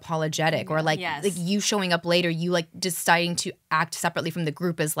to be apologetic, or like you showing up later, you like deciding to act separately from the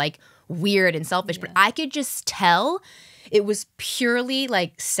group is like weird and selfish. But I could just tell it was purely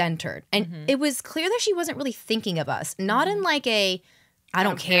like centered. And it was clear that she wasn't really thinking of us. Not in like a, I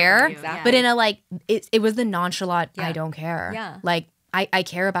don't care, but in a like, it was the nonchalant, I don't care. Like, I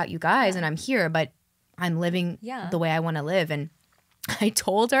care about you guys and I'm here, but I'm living the way I want to live. And I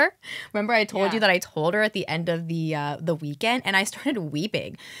told her, remember I told you that I told her at the end of the weekend, and I started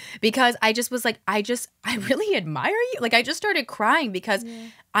weeping because I just was like, I really admire you. Like, I just started crying because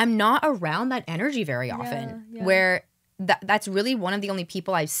I'm not around that energy very often, where that's really one of the only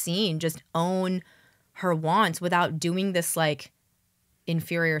people I've seen just own her wants without doing this like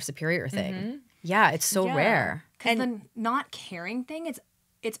inferior superior thing. Yeah, it's so rare. And the not caring thing,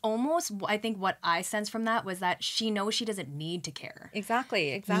 it's almost, I think what I sensed from that was that she knows she doesn't need to care.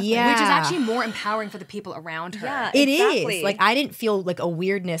 Exactly. Yeah. Which is actually more empowering for the people around her. Yeah, It exactly. is. Like, I didn't feel like a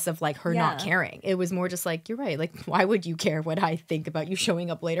weirdness of like her not Yeah. caring. It was more just like, you're right. Like, why would you care what I think about you showing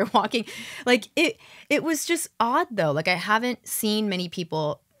up later walking? Like, it was just odd though. Like, I haven't seen many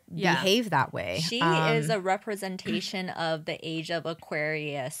people behave that way. She is a representation of the age of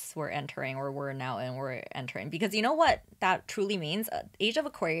Aquarius we're entering. Because you know what that truly means? Age of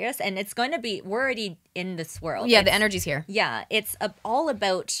Aquarius, and it's going to be, we're already in this world. Yeah, the energy's here. Yeah, it's all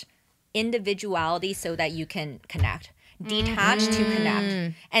about individuality so that you can connect. Detach to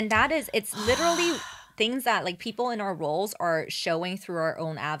connect. And that is, it's literally things that like people in our roles are showing through our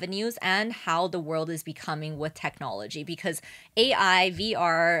own avenues and how the world is becoming with technology, because AI,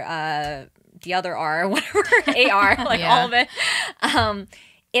 VR, the other R, whatever, AR, like all of it,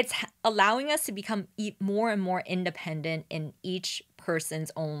 it's allowing us to become more and more independent in each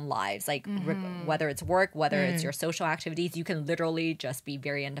person's own lives, like whether it's work, whether it's your social activities, you can literally just be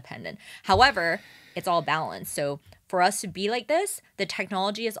very independent. However, it's all balanced. So for us to be like this, the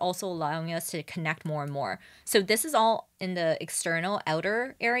technology is also allowing us to connect more and more. So this is all in the external,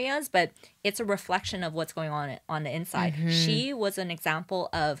 outer areas, but it's a reflection of what's going on the inside. She was an example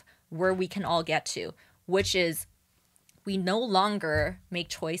of where we can all get to, which is we no longer make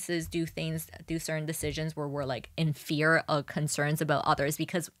choices, do certain decisions where we're like in fear of concerns about others,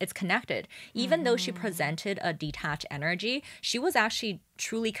 because it's connected. Even though she presented a detached energy, she was actually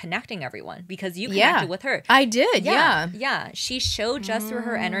truly connecting everyone because you connected with her. I did, yeah. Yeah. She showed just through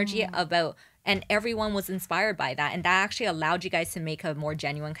her energy about, and everyone was inspired by that. And that actually allowed you guys to make a more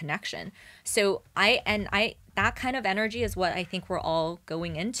genuine connection. So that kind of energy is what I think we're all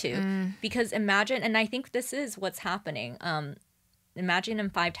going into. Because imagine, and I think this is what's happening. Imagine in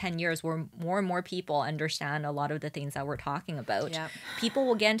 5-10 years where more and more people understand a lot of the things that we're talking about. Yep. People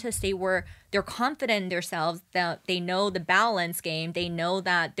will get into a state where they're confident in themselves, that they know the balance game. They know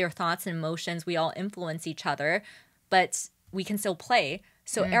that their thoughts and emotions, we all influence each other, but we can still play.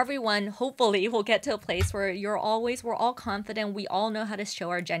 So everyone hopefully will get to a place where we're all confident. We all know how to show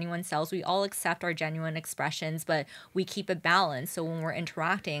our genuine selves. We all accept our genuine expressions, but we keep it balanced. So when we're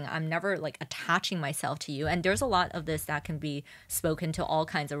interacting, I'm never like attaching myself to you. And there's a lot of this that can be spoken to all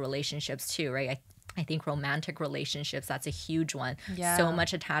kinds of relationships too, right? I think romantic relationships, that's a huge one. Yeah. So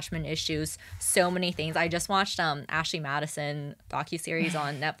much attachment issues, so many things. I just watched Ashley Madison docuseries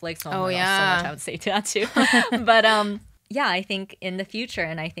on Netflix. Oh my gosh, so much I would say to that too. But yeah, I think in the future,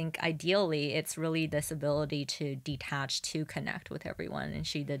 and I think ideally, it's really this ability to detach, to connect with everyone. And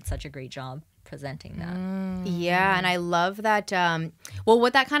she did such a great job presenting that. Yeah, and I love that. Well,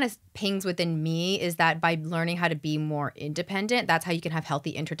 what that kind of pings within me is that by learning how to be more independent, that's how you can have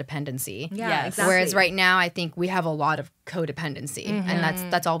healthy interdependency. Yeah, exactly. Whereas right now, I think we have a lot of codependency,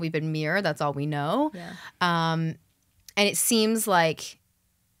 and that's all we've been mirrored. That's all we know. Yeah. And it seems like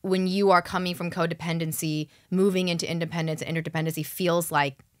when you are coming from codependency, moving into independence and interdependency feels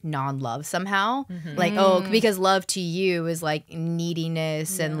like non-love somehow. Like, because love to you is like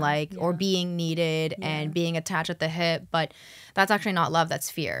neediness and like, or being needed and being attached at the hip. But that's actually not love,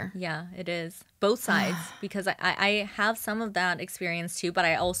 that's fear. Yeah, it is. Both sides, because I have some of that experience too, but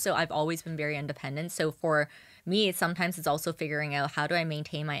I've always been very independent. So for me, sometimes it's also figuring out how do I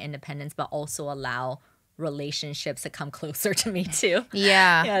maintain my independence, but also allow relationships to come closer to me too.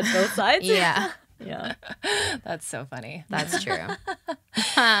 Yeah. Yeah, it's both sides. Yeah. Yeah. That's so funny. That's true.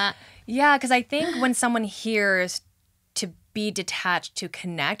 Yeah, because I think when someone hears to be detached to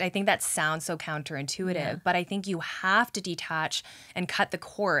connect, I think that sounds so counterintuitive, but I think you have to detach and cut the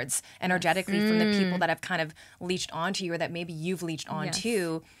cords energetically from the people that have kind of leached onto you, or that maybe you've leached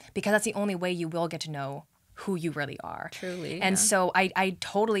onto, because that's the only way you will get to know who you really are. Truly. And so I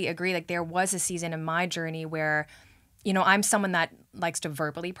totally agree. Like, there was a season in my journey where, you know, I'm someone that likes to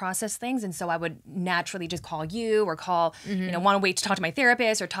verbally process things. And so I would naturally just call you or call, you know, want to wait to talk to my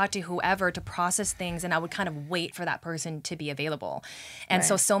therapist or talk to whoever to process things. And I would kind of wait for that person to be available. And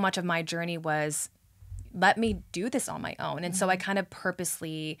so much of my journey was, let me do this on my own. And so I kind of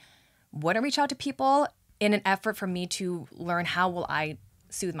purposely wouldn't reach out to people in an effort for me to learn how will I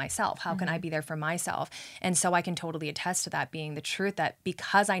soothe myself? How can I be there for myself? And so I can totally attest to that being the truth, that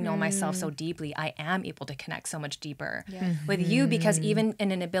because I know myself so deeply, I am able to connect so much deeper with you, because even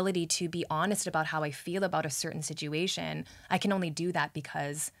in an ability to be honest about how I feel about a certain situation, I can only do that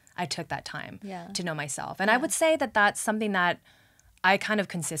because I took that time to know myself. And I would say that that's something that I kind of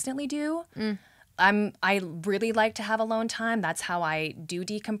consistently do. I really like to have alone time. That's how I do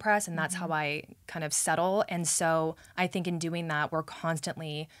decompress, and that's how I kind of settle. And so I think in doing that, we're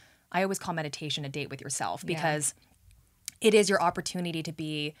constantly, I always call meditation a date with yourself, because it is your opportunity to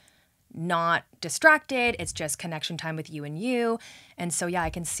be not distracted. It's just connection time with you and you. And so, yeah, I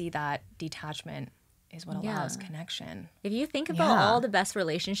can see that detachment is what allows connection. If you think about all the best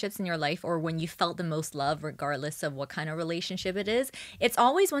relationships in your life, or when you felt the most love, regardless of what kind of relationship it is, it's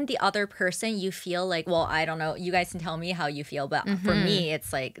always when the other person you feel like, well, I don't know, you guys can tell me how you feel, but for me,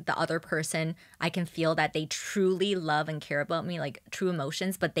 it's like the other person, I can feel that they truly love and care about me, like true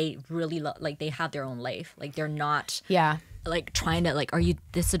emotions, but they really like they have their own life. Like they're not like trying to like, are you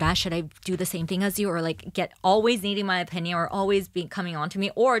this or that? Should I do the same thing as you? Or like get always needing my opinion, or always being coming on to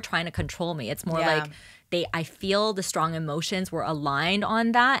me, or trying to control me. It's more like I feel the strong emotions, we're aligned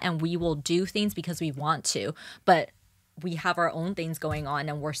on that, and we will do things because we want to, but we have our own things going on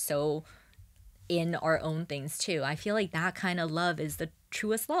and we're so in our own things too. I feel like that kind of love is the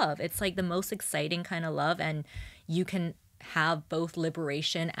truest love. It's like the most exciting kind of love, and you can have both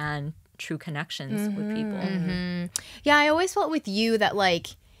liberation and true connections with people. Yeah, I always felt with you that like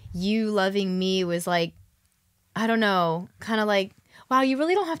you loving me was like, I don't know, kind of like, wow, you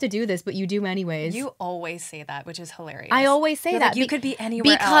really don't have to do this, but you do anyways. You always say that, which is hilarious. I always say that. Like, you could be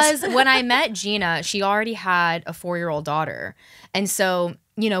anywhere else. Because when I met Gina, she already had a 4-year-old daughter. And so,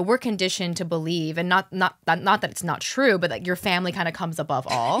 you know, we're conditioned to believe, and not that it's not true, but that your family kind of comes above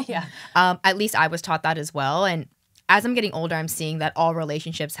all. At least I was taught that as well. And as I'm getting older, I'm seeing that all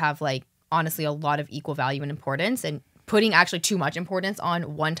relationships have like, honestly, a lot of equal value and importance, and putting actually too much importance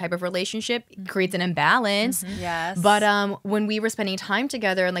on one type of relationship creates an imbalance. Yes. But when we were spending time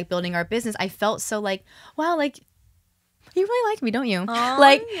together and like building our business, I felt so like, wow, like you really like me, don't you?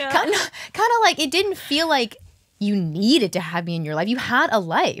 Like kind of like it didn't feel like you needed to have me in your life. You had a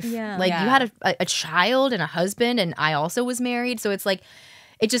life. Like you had a child and a husband, and I also was married. So it's like,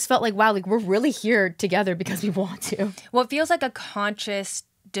 it just felt like, wow, like we're really here together because we want to. Well, it feels like a conscious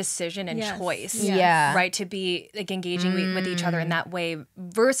decision and choice, right, to be like engaging with each other in that way,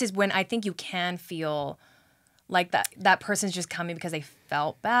 versus when I think you can feel like that person's just coming because they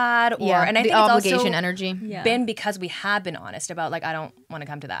felt bad, or and I think it's obligation also energy been because we have been honest about like, I don't want to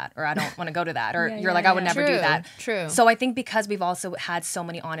come to that, or I don't want to go to that, or you're like, I would never do that. True. So I think because we've also had so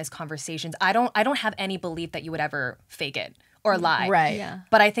many honest conversations, I don't have any belief that you would ever fake it or lie. Right. Yeah.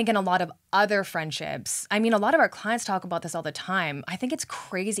 But I think in a lot of other friendships, I mean, a lot of our clients talk about this all the time. I think it's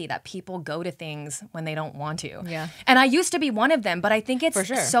crazy that people go to things when they don't want to. Yeah. And I used to be one of them, but I think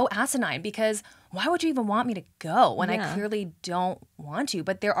it's so asinine, because why would you even want me to go when I clearly don't want to?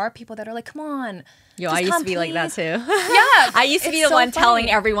 But there are people that are like, come on. Yo, I used to be like that too. Yeah. I used to be the one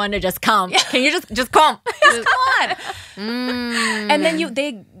telling everyone to just come. Can you just come? Just come on. And then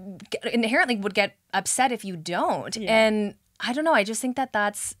they inherently would get upset if you don't. And I don't know. I just think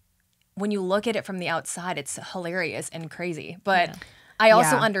that's, when you look at it from the outside, it's hilarious and crazy. But I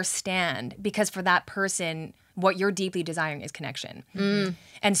also understand, because for that person, what you're deeply desiring is connection.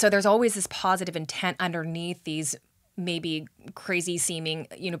 And so there's always this positive intent underneath these maybe crazy seeming,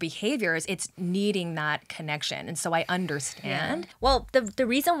 behaviors. It's needing that connection. And so I understand. Well, the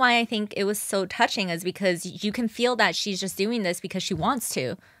reason why I think it was so touching is because you can feel that she's just doing this because she wants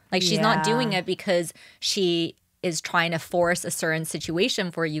to. Like, she's not doing it because she is trying to force a certain situation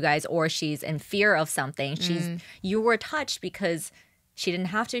for you guys, or she's in fear of something. You were touched because she didn't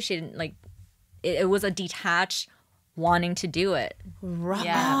have to. She didn't like. It was a detached wanting to do it. Right.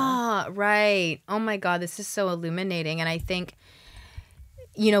 Yeah. Right. Oh my God, this is so illuminating. And I think,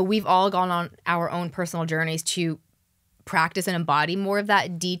 we've all gone on our own personal journeys to practice and embody more of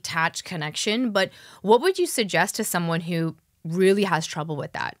that detached connection. But what would you suggest to someone who really has trouble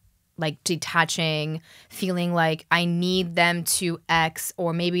with that? Like detaching, feeling like I need them to X,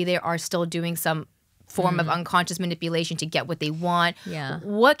 or maybe they are still doing some form of unconscious manipulation to get what they want. Yeah.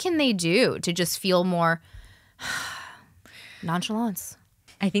 What can they do to just feel more nonchalance?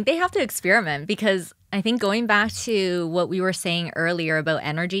 I think they have to experiment, because I think going back to what we were saying earlier about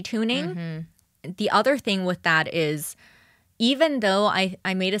energy tuning, the other thing with that is, even though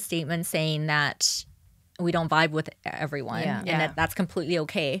I made a statement saying that we don't vibe with everyone and that's completely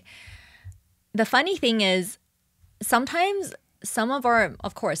okay. The funny thing is, sometimes some of our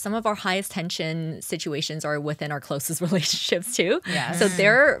highest tension situations are within our closest relationships too. Yes.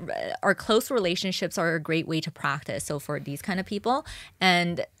 So our close relationships are a great way to practice. So for these kind of people,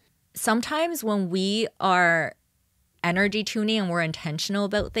 and sometimes when we are energy tuning and we're intentional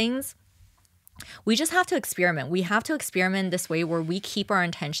about things, we just have to experiment. We have to experiment this way where we keep our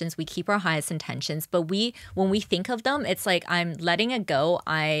intentions, we keep our highest intentions, but when we think of them, it's like, I'm letting it go.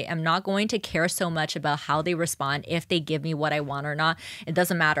 I am not going to care so much about how they respond, if they give me what I want or not. It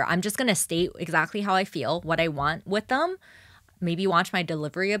doesn't matter. I'm just going to state exactly how I feel, what I want with them. maybe watch my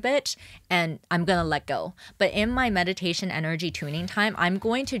delivery a bit and I'm going to let go. But in my meditation energy tuning time, I'm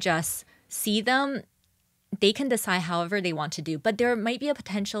going to just see them. They can decide however they want to do, but there might be a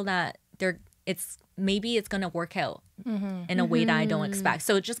potential that maybe it's going to work out in a way that I don't expect.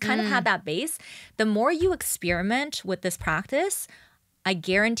 So just kind of have that base. The more you experiment with this practice, I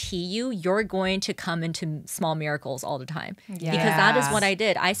guarantee you're going to come into small miracles all the time. Because that is what I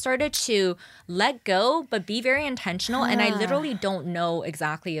did. I started to let go, but be very intentional. And I literally don't know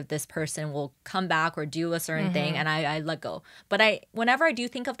exactly if this person will come back or do a certain thing. And I let go. But whenever I do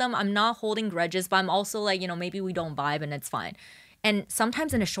think of them, I'm not holding grudges, but I'm also like, maybe we don't vibe and it's fine. And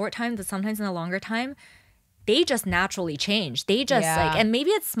sometimes in a short time, but sometimes in a longer time, they just naturally change. They just and maybe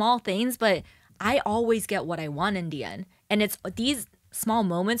it's small things, but I always get what I want in the end. And it's these small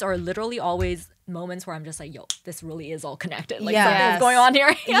moments are literally always moments where I'm just like, yo, this really is all connected. Like something's going on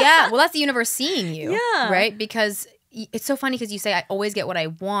here. Well, that's the universe seeing you. Right? Because it's so funny because you say I always get what I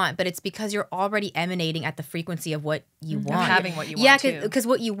want, but it's because you're already emanating at the frequency of what you want. Having what you want. Yeah, because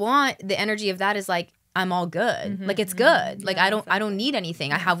what you want, the energy of that is like, I'm all good. Like it's good. Like I don't need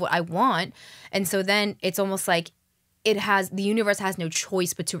anything. I have what I want. And so then it's almost like the universe has no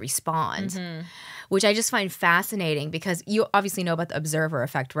choice but to respond. Which I just find fascinating because you obviously know about the observer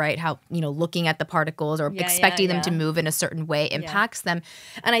effect, right? How, looking at the particles or expecting them to move in a certain way impacts them.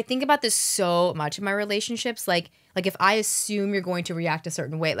 And I think about this so much in my relationships. Like if I assume you're going to react a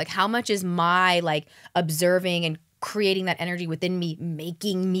certain way, like how much is my like observing and creating that energy within me,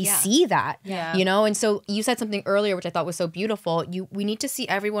 making me see that, And so you said something earlier, which I thought was so beautiful. We need to see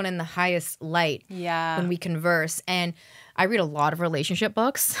everyone in the highest light when we converse. And I read a lot of relationship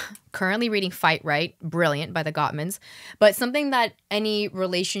books, currently reading Fight Right, brilliant, by the Gottmans. But something that any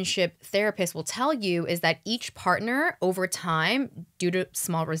relationship therapist will tell you is that each partner over time, due to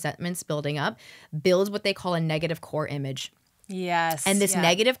small resentments building up, builds what they call a negative core image. Yes. And this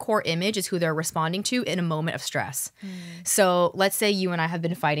negative core image is who they're responding to in a moment of stress. So let's say you and I have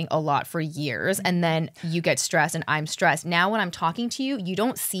been fighting a lot for years and then you get stressed and I'm stressed. Now when I'm talking to you, you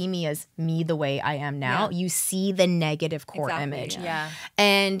don't see me as me the way I am now. You see the negative core image.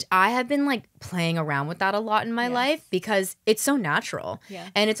 And I have been like playing around with that a lot in my life because it's so natural.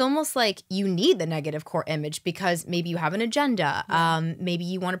 And it's almost like you need the negative core image because maybe you have an agenda. Maybe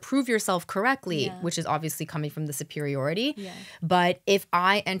you want to prove yourself correctly, which is obviously coming from the superiority. But if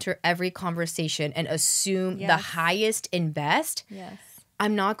I enter every conversation and assume the highest and best,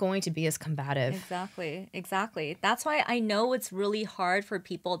 I'm not going to be as combative. Exactly. That's why I know it's really hard for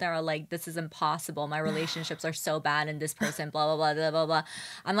people that are like, this is impossible. My relationships are so bad and this person, blah, blah, blah, blah, blah, blah.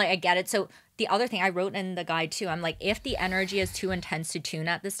 I'm like, I get it. So the other thing I wrote in the guide too, I'm like, if the energy is too intense to tune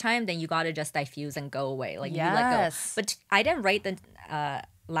at this time, then you got to just diffuse and go away. Like you let go. But I didn't write the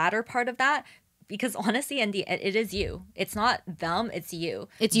latter part of that. Because honestly, it is you. It's not them, it's you.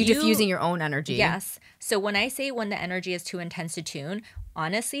 It's you diffusing your own energy. Yes. So when I say when the energy is too intense to tune,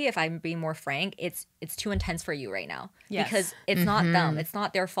 honestly, if I'm being more frank, it's too intense for you right now. Because it's not them. It's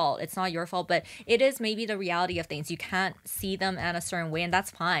not their fault. It's not your fault. But it is maybe the reality of things. You can't see them in a certain way, and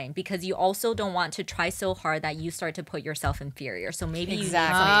that's fine. Because you also don't want to try so hard that you start to put yourself inferior. So maybe you need some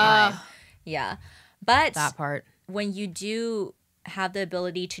time. But that part. When you do have the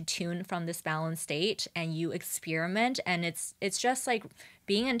ability to tune from this balanced state and you experiment, and it's just like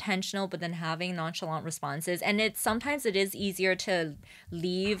being intentional but then having nonchalant responses. And sometimes it is easier to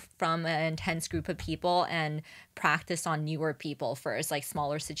leave from an intense group of people and practice on newer people first, like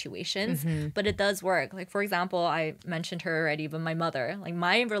smaller situations. But it does work. Like for example, I mentioned her already, but my mother, like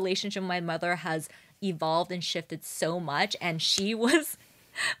my relationship with my mother has evolved and shifted so much, and she was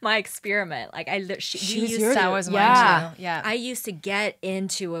my experiment. Like I used to get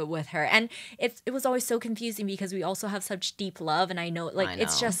into it with her, and it was always so confusing because we also have such deep love, and I know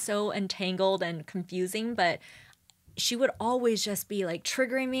it's just so entangled and confusing, but she would always just be like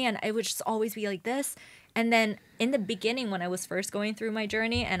triggering me, and I would just always be like this. And then in the beginning when I was first going through my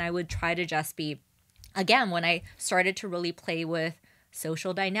journey, and I would try to just be, again, when I started to really play with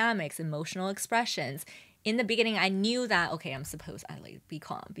social dynamics, emotional expressions, in the beginning, I knew that, okay, I'm supposed to like be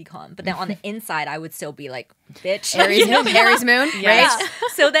calm. But then on the inside, I would still be like, bitch. Aries moon, right? Yeah.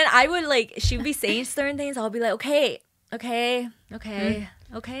 So then I would she would be saying certain things. I'll be like, okay.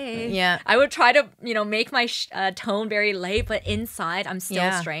 Yeah. I would try to, make my tone very light, but inside, I'm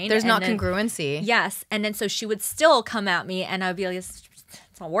still strained. There's not congruency. Yes. And then so she would still come at me, and I'd be like, it's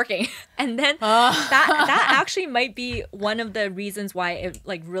not working. And then that actually might be one of the reasons why it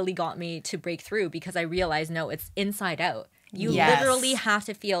really got me to break through, because I realized, no, it's inside out. You literally have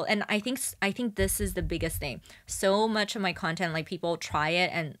to feel. And I think this is the biggest thing. So much of my content, like people try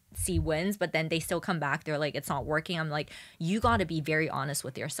it and see wins, but then they still come back. They're like, it's not working. I'm like, you got to be very honest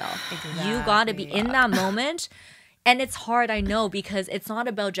with yourself. Exactly. You got to be in that moment. And it's hard, I know, because it's not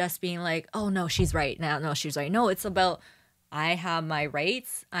about just being like, oh, no, she's right. No, she's right. No, it's about, I have my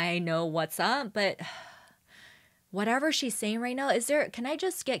rights. I know what's up, but whatever she's saying right now, can I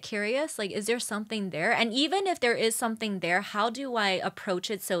just get curious? Like, is there something there? And even if there is something there, how do I approach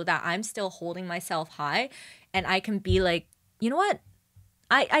it so that I'm still holding myself high and I can be like, you know what?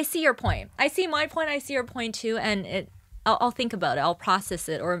 I see your point. I see my point. I see your point too. And I'll think about it. I'll process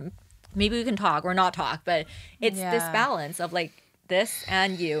it. Or maybe we can talk or not talk. But it's this balance of like this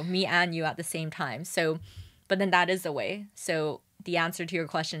and you, me and you at the same time. So, but then that is the way. So the answer to your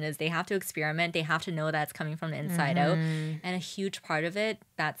question is they have to experiment. They have to know that it's coming from the inside out. And a huge part of it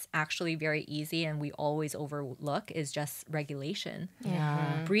that's actually very easy and we always overlook is just regulation.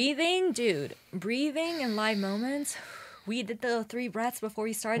 Yeah. Breathing, dude. Breathing in live moments. We did the 3 breaths before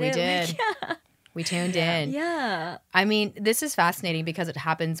we started. We did. Like, yeah. We tuned in. Yeah. I mean, this is fascinating because it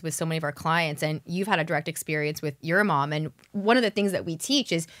happens with so many of our clients, and you've had a direct experience with your mom. And one of the things that we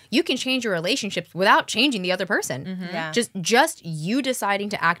teach is you can change your relationships without changing the other person. Yeah. Just you deciding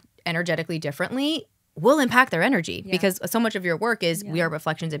to act energetically differently will impact their energy because so much of your work is we are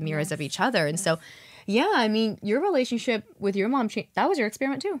reflections and mirrors of each other. And so, I mean, your relationship with your mom, that was your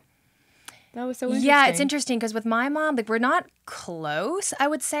experiment too. That was so interesting. Yeah, it's interesting because with my mom, like we're not close, I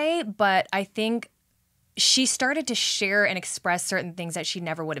would say, but I think she started to share and express certain things that she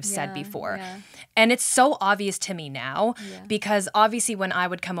never would have said before. Yeah. And it's so obvious to me now because obviously when I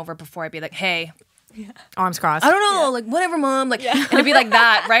would come over before, I'd be like, hey, arms crossed. I don't know, like whatever, mom. Like, and it'd be like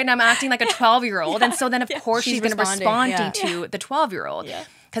that, right? And I'm acting like a 12-year-old. And so then, of course, she's going to respond to the 12-year-old.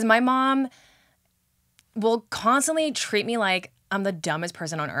 Because my mom will constantly treat me like I'm the dumbest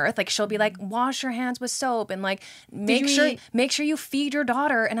person on earth. Like she'll be like, wash your hands with soap and like make sure you feed your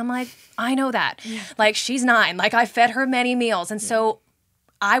daughter. And I'm like, I know that. Like she's 9. Like I fed her many meals. And so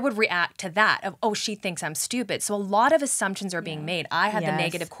I would react to that of, oh, she thinks I'm stupid. So a lot of assumptions are being made. I had the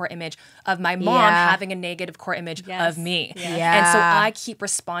negative core image of my mom having a negative core image of me. And so I keep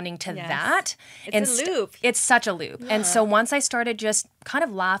responding to that. It's a loop. It's such a loop. And so once I started just kind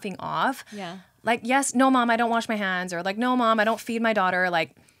of laughing off, like, yes, no, mom, I don't wash my hands. Or like, no, mom, I don't feed my daughter.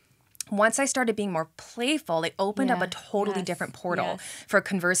 Like, once I started being more playful, it opened up a totally different portal for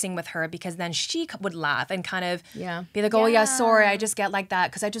conversing with her because then she would laugh and kind of be like, oh, yeah, sorry, I just get like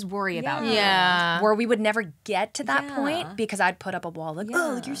that because I just worry about you. Where we would never get to that point because I'd put up a wall like,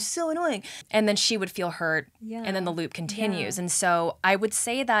 oh, like, you're so annoying. And then she would feel hurt and then the loop continues. And so I would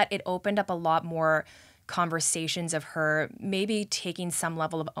say that it opened up a lot more conversations of her maybe taking some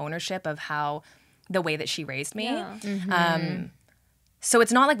level of ownership of how the way that she raised me. So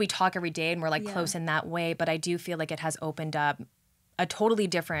it's not like we talk every day and we're like close in that way, but I do feel like it has opened up a totally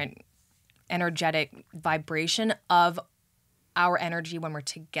different energetic vibration of our energy when we're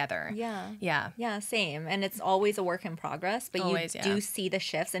together. Yeah, same. And it's always a work in progress, but always, you do see the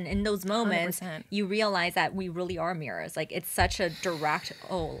shifts. And in those moments, 100%. You realize that we really are mirrors. Like it's such a direct,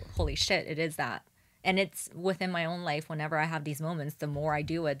 oh, holy shit, it is that. And it's within my own life, whenever I have these moments, the more I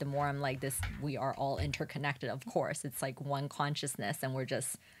do it, the more I'm like this, we are all interconnected, of course. It's like one consciousness and we're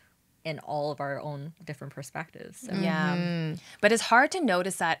just in all of our own different perspectives. So. But it's hard to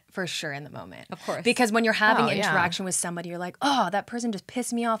notice that for sure in the moment. Of course. Because when you're having interaction with somebody, you're like, oh, that person just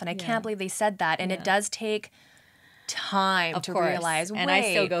pissed me off and I can't believe they said that. And it does take time to realize. And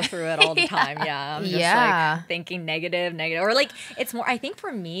I still go through it all the time. I'm just like thinking negative. Or like, it's more, I think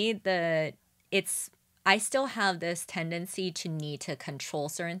for me, I still have this tendency to need to control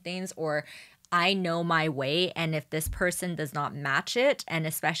certain things, or I know my way, and if this person does not match it, and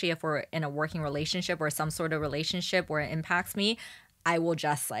especially if we're in a working relationship or some sort of relationship where it impacts me, I will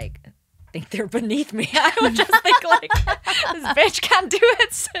just like think they're beneath me. I would just think like, this bitch can't do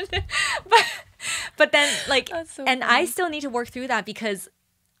it. but then like, so and funny. I still need to work through that because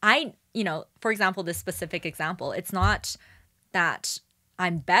for example, this specific example, it's not that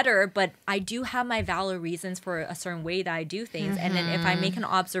I'm better, but I do have my valid reasons for a certain way that I do things. And then if I make an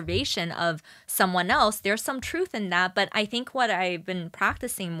observation of someone else, there's some truth in that. But I think what I've been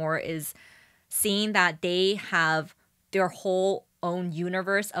practicing more is seeing that they have their whole own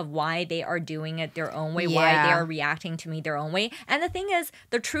universe of why they are doing it their own way, why they are reacting to me their own way. And the thing is,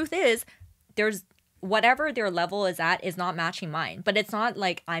 the truth is, there's whatever their level is at is not matching mine. But it's not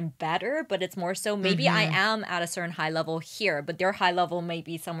like I'm better, but it's more so maybe I am at a certain high level here, but their high level may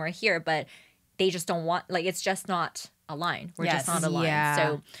be somewhere here, but they just don't want, like, it's just not aligned. We're just not aligned.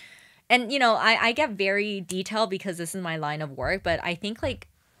 So, And, you know, I get very detailed because this is my line of work, but I think like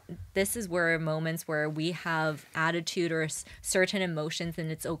this is where moments where we have attitude or certain emotions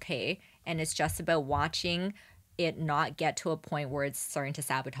and it's okay. And it's just about watching it not get to a point where it's starting to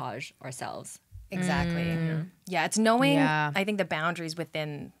sabotage ourselves. Exactly. Yeah, it's knowing, I think, the boundaries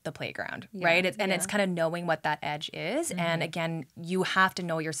within the playground, right? It's kind of knowing what that edge is. And again, you have to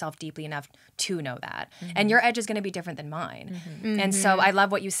know yourself deeply enough to know that. And your edge is going to be different than mine. And so I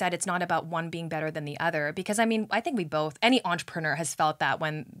love what you said. It's not about one being better than the other. Because, I mean, I think we both, any entrepreneur has felt that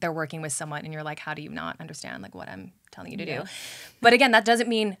when they're working with someone and you're like, how do you not understand like what I'm telling you to do? But again, that doesn't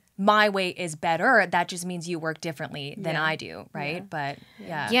mean my way is better. That just means you work differently than I do, right? But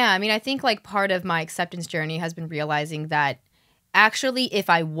I mean, I think like part of my acceptance journey has been realizing that actually if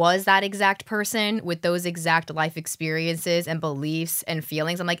I was that exact person with those exact life experiences and beliefs and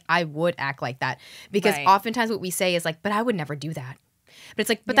feelings, I'm like, I would act like that. Because oftentimes what we say is like, but I would never do that. But it's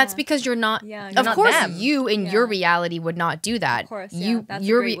like, but that's because you're not. Of course, you in your reality would not do that. Of course, that's a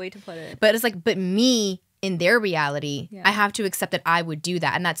your great way to put it. But it's like, but me in their reality, I have to accept that I would do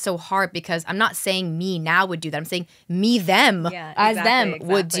that. And that's so hard because I'm not saying me now would do that. I'm saying me, them, as them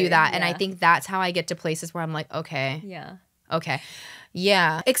would do that. And I think that's how I get to places where I'm like, okay. Okay.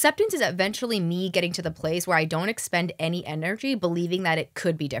 Yeah. Acceptance is eventually me getting to the place where I don't expend any energy believing that it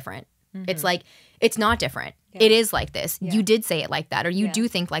could be different. It's like, it's not different. It is like this. You did say it like that, or you do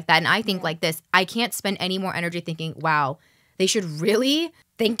think like that, and I think like this. I can't spend any more energy thinking, wow, they should really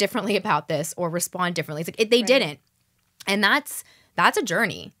think differently about this or respond differently. It's like they didn't. And that's a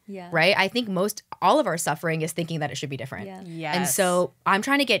journey, right? I think all of our suffering is thinking that it should be different. And so I'm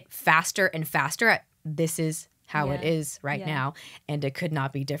trying to get faster and faster at this is how it is right now, and it could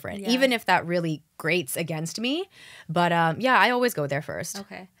not be different, even if that really grates against me. But I always go there first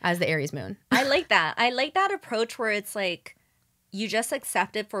as the Aries moon. I like that. I like that approach where it's like, you just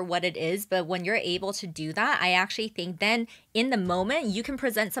accept it for what it is. But when you're able to do that, I actually think then in the moment, you can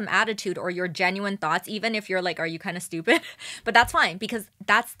present some attitude or your genuine thoughts, even if you're like, are you kind of stupid? But that's fine because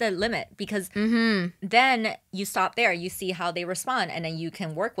that's the limit. Because then you stop there, you see how they respond, and then you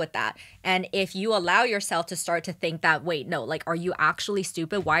can work with that. And if you allow yourself to start to think that, wait, no, like, are you actually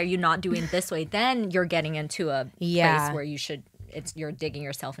stupid? Why are you not doing this way? Then you're getting into a place where you should... you're digging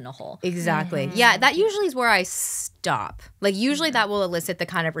yourself in a hole. Exactly. Yeah, that usually is where I stop. Like usually that will elicit the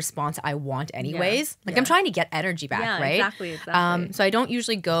kind of response I want anyways. Like I'm trying to get energy back, right? Exactly. So I don't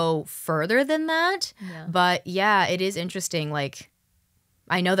usually go further than that. But yeah, it is interesting. Like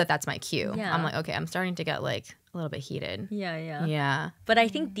I know that that's my cue. I'm like, okay, I'm starting to get like a little bit heated. Yeah. But I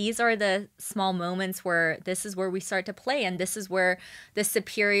think these are the small moments where this is where we start to play, and this is where the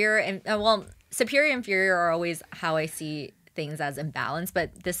superior and superior and inferior are always how I see things as imbalance, but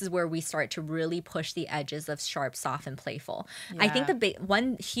this is where we start to really push the edges of sharp, soft, and playful. I think the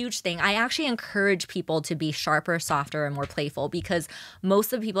one huge thing, I actually encourage people to be sharper, softer, and more playful, because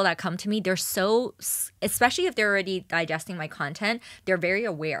most of the people that come to me, they're so, especially if they're already digesting my content, they're very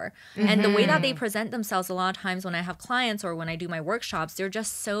aware. And the way that they present themselves a lot of times when I have clients or when I do my workshops, they're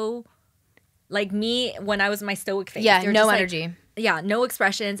just so like me when I was in my stoic phase. No energy. No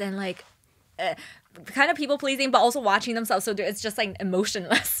expressions, and like kind of people pleasing, but also watching themselves. So it's just like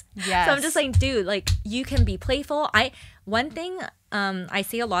emotionless. So I'm just like, dude, like you can be playful. One thing I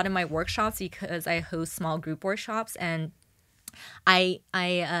see a lot in my workshops, because I host small group workshops, and I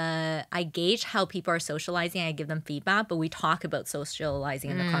gauge how people are socializing. I give them feedback, but we talk about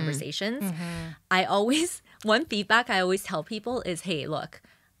socializing in the conversations. One feedback I always tell people is, hey, look,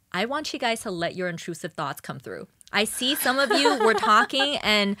 I want you guys to let your intrusive thoughts come through. I see some of you were talking,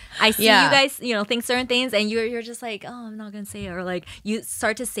 and I see you guys, think certain things, and you're just like, oh, I'm not gonna say it, or like you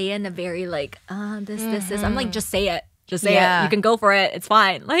start to say it in a very like, this. I'm like, just say it. Just say it. You can go for it. It's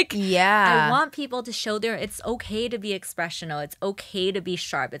fine. Like, I want people to show it's okay to be expressional. It's okay to be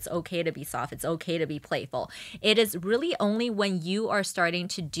sharp. It's okay to be soft. It's okay to be playful. It is really only when you are starting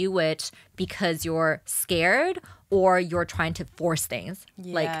to do it because you're scared or you're trying to force things.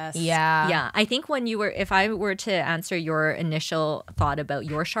 I think if I were to answer your initial thought about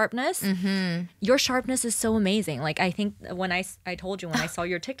your sharpness, your sharpness is so amazing. Like, I think when I told you when I saw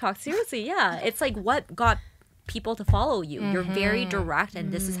your TikTok, seriously, it's like what got people to follow you. You're very direct,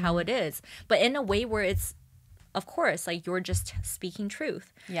 and this is how it is, but in a way where it's, of course, like you're just speaking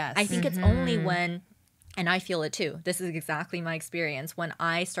truth. I think it's only when, and I feel it too, this is exactly my experience, when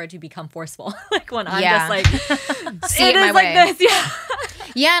I start to become forceful, like when I'm just like see it my way. Like this.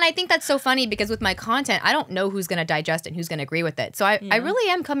 And I think that's so funny because with my content, I don't know who's going to digest it and who's going to agree with it. So I really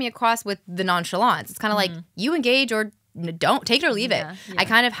am coming across with the nonchalance. It's kind of like you engage or don't, take it or leave it. I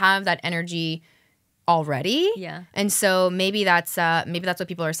kind of have that energy already. Yeah. And so maybe that's what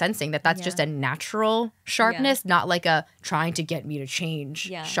people are sensing, that's just a natural sharpness, not like a trying to get me to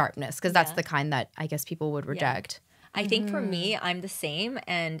change sharpness, because that's the kind that I guess people would reject. I think for me, I'm the same.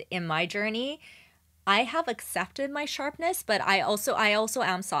 And in my journey, I have accepted my sharpness, but I also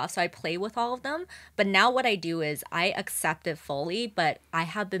am soft, so I play with all of them. But now what I do is I accept it fully, but I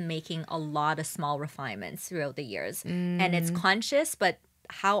have been making a lot of small refinements throughout the years. And it's conscious, but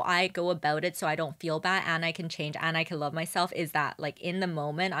how I go about it so I don't feel bad and I can change and I can love myself is that, like, in the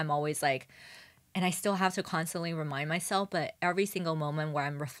moment, I'm always like, and I still have to constantly remind myself, but every single moment where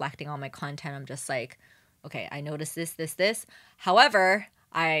I'm reflecting on my content, I'm just like, okay, I noticed this. However,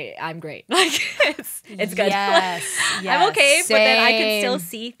 I'm great. Like, it's good. Yes, like, I'm okay, Same. but then I can still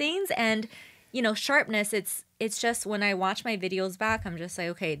see things. And, you know, sharpness, it's just when I watch my videos back, I'm just like,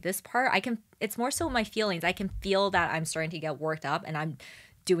 okay, this part, it's more so my feelings. I can feel that I'm starting to get worked up and I'm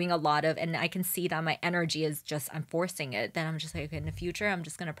doing a lot of, and I can see that my energy is just, I'm forcing it. Then I'm just like, okay, in the future, I'm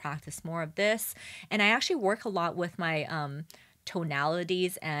just going to practice more of this. And I actually work a lot with my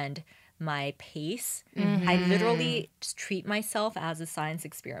tonalities and my pace. I literally just treat myself as a science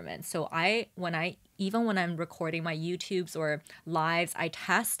experiment. So even when I'm recording my YouTubes or lives, I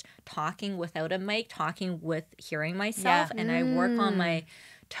test talking without a mic, talking with hearing myself, and I work on my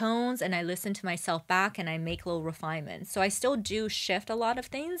tones and I listen to myself back and I make little refinements. So I still do shift a lot of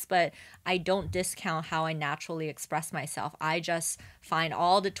things, but I don't discount how I naturally express myself. I just find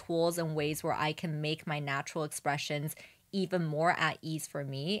all the tools and ways where I can make my natural expressions even more at ease for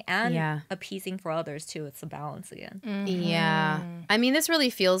me and appeasing for others too. It's a balance again. Yeah. I mean, this really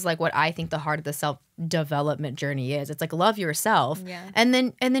feels like what I think the heart of the self-development journey is. It's like, love yourself and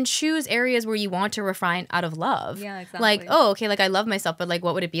then choose areas where you want to refine out of love. Yeah, exactly. Like, oh, okay, like I love myself, but like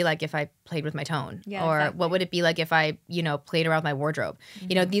what would it be like if I played with my tone? Yeah, or exactly. what would it be like if I, played around with my wardrobe?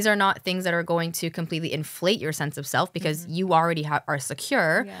 You know, these are not things that are going to completely inflate your sense of self because you already are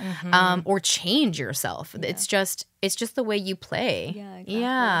secure or change yourself. Yeah. It's just the way you play. Yeah, exactly.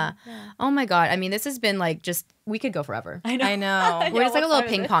 Yeah. Oh my God. I mean, this has been like we could go forever. I know. We're just like a little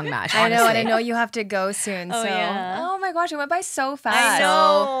ping pong match. I know, and I honestly. know you have to go soon. Oh my gosh, it went by so fast.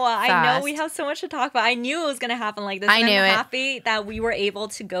 I know. We have so much to talk about. I knew it was going to happen like this. I knew I'm it. happy that we were able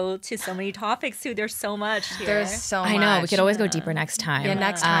to go to so many topics too. There's so much here. There's so much. I know. We could always go deeper next time. Yeah,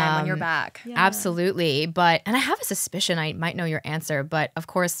 next time when you're back. Yeah. Absolutely. And I have a suspicion I might know your answer, but of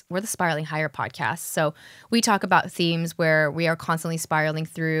course, we're the Spiraling Higher podcast. So we talk about themes where we are constantly spiraling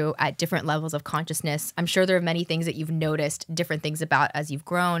through at different levels of consciousness. I'm sure there are many things that you've noticed different things about as you've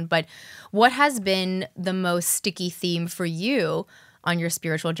grown, but what has been the most sticky theme for you on your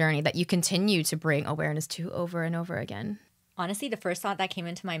spiritual journey that you continue to bring awareness to over and over again? Honestly, the first thought that came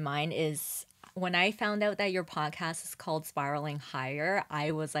into my mind is when I found out that your podcast is called Spiraling Higher,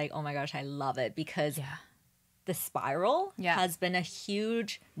 I was like, oh my gosh, I love it because the spiral has been a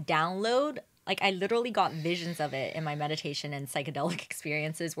huge download. Like, I literally got visions of it in my meditation and psychedelic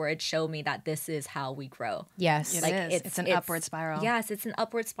experiences where it showed me that this is how we grow. Yes. It's an upward spiral. Yes, it's an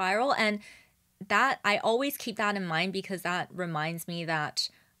upward spiral. And that, I always keep that in mind because that reminds me that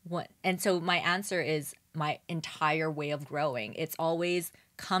and so my answer is my entire way of growing. It's always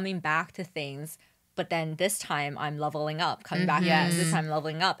coming back to things, but then this time I'm leveling up, coming back. This time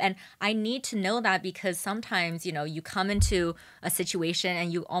leveling up. And I need to know that because sometimes, you come into a situation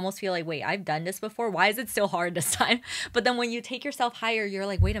and you almost feel like, wait, I've done this before. Why is it so hard this time? But then when you take yourself higher, you're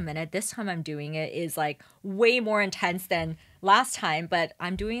like, wait a minute, this time I'm doing it is like way more intense than last time, but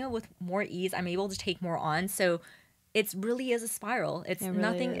I'm doing it with more ease. I'm able to take more on. So it really is a spiral. It's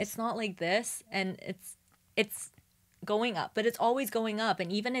nothing. It's not like this. And it's going up, but it's always going up.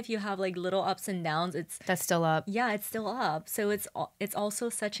 And even if you have like little ups and downs, that's still up. Yeah, it's still up. So it's also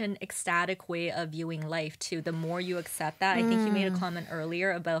such an ecstatic way of viewing life too. The more you accept that, I think you made a comment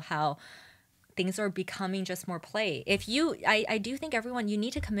earlier about how things are becoming just more play. I do think everyone, you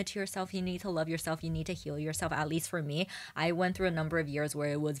need to commit to yourself. You need to love yourself. You need to heal yourself. At least for me, I went through a number of years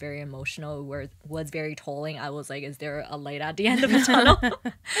where it was very emotional, where it was very tolling. I was like, is there a light at the end of the tunnel?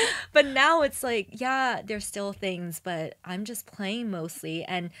 But now it's like, yeah, there's still things, but I'm just playing mostly.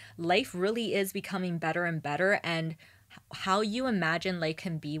 And life really is becoming better and better. And how you imagine life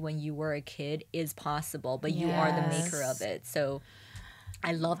can be when you were a kid is possible, but you are the maker of it. So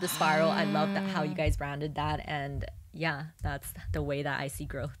I love the spiral. I love how you guys branded that. And yeah, that's the way that I see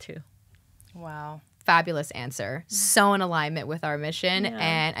growth too. Wow. Fabulous answer. So in alignment with our mission. Yeah.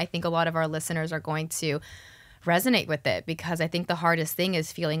 And I think a lot of our listeners are going to resonate with it because I think the hardest thing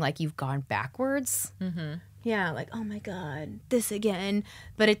is feeling like you've gone backwards. Mm-hmm. Yeah, like, oh my God, this again.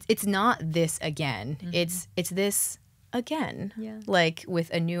 But it's not this again. Mm-hmm. It's this again, Yeah. like with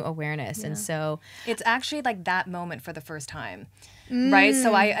a new awareness. And so It's actually like that moment for the first time. Right.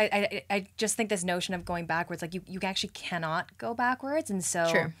 So I just think this notion of going backwards, like you actually cannot go backwards. And so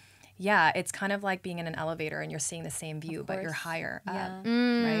True. yeah, it's kind of like being in an elevator and you're seeing the same view, but you're higher up.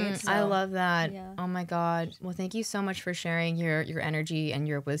 Right. So, I love that. Yeah. Oh my God. Well, thank you so much for sharing your energy and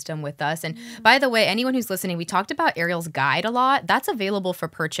your wisdom with us. And by the way, anyone who's listening, we talked about Ariel's guide a lot. That's available for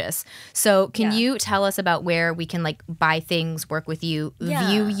purchase. So can you tell us about where we can like buy things, work with you,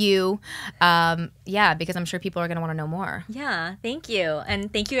 view you? Because I'm sure people are going to want to know more. Yeah, thank you.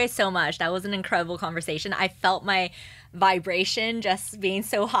 And thank you guys so much. That was an incredible conversation. I felt my vibration just being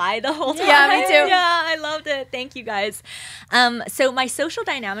so high the whole time. Yeah, me too. Yeah, I loved it. Thank you guys. So my social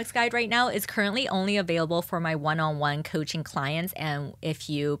dynamics guide right now is currently only available for my one-on-one coaching clients and if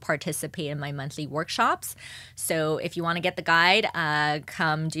you participate in my monthly workshops. So if you want to get the guide,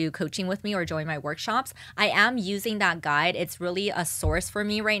 come do coaching with me or join my workshops. I am using that guide. It's really a source for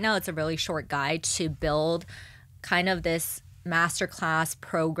me right now. It's a really short guide to build kind of this masterclass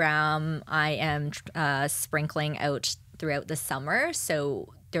program I am sprinkling out throughout the summer.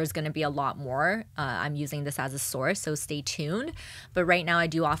 So there's going to be a lot more. I'm using this as a source, so stay tuned. But right now I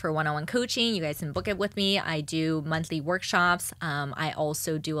do offer one-on-one coaching. You guys can book it with me. I do monthly workshops. I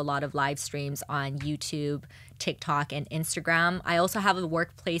also do a lot of live streams on YouTube, TikTok, and Instagram. I also have a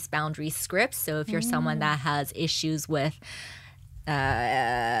workplace boundary script. So if you're someone that has issues with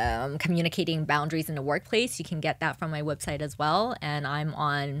communicating boundaries in the workplace, you can get that from my website as well. And I'm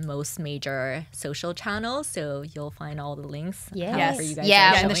on most major social channels, so you'll find all the links for you guys.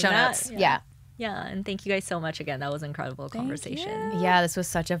 In the show notes. Yeah, and thank you guys so much again. That was an incredible conversation. Yeah, this was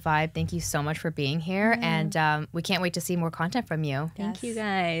such a vibe. Thank you so much for being here. And we can't wait to see more content from you. Thank you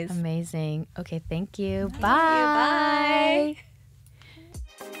guys. Amazing. Okay, thank you. Thank you. Bye.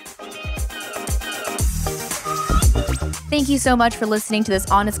 Thank you so much for listening to this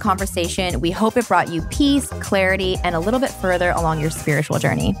honest conversation. We hope it brought you peace, clarity, and a little bit further along your spiritual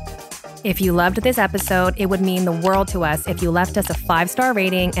journey. If you loved this episode, it would mean the world to us if you left us a 5-star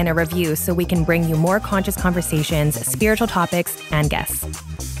rating and a review so we can bring you more conscious conversations, spiritual topics, and guests.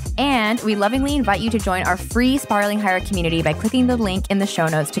 And we lovingly invite you to join our free Spiraling Higher community by clicking the link in the show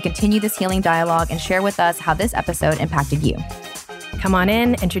notes to continue this healing dialogue and share with us how this episode impacted you. Come on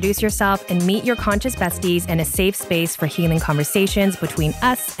in, introduce yourself, and meet your conscious besties in a safe space for healing conversations between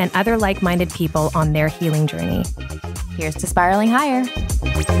us and other like-minded people on their healing journey. Here's to Spiraling Higher.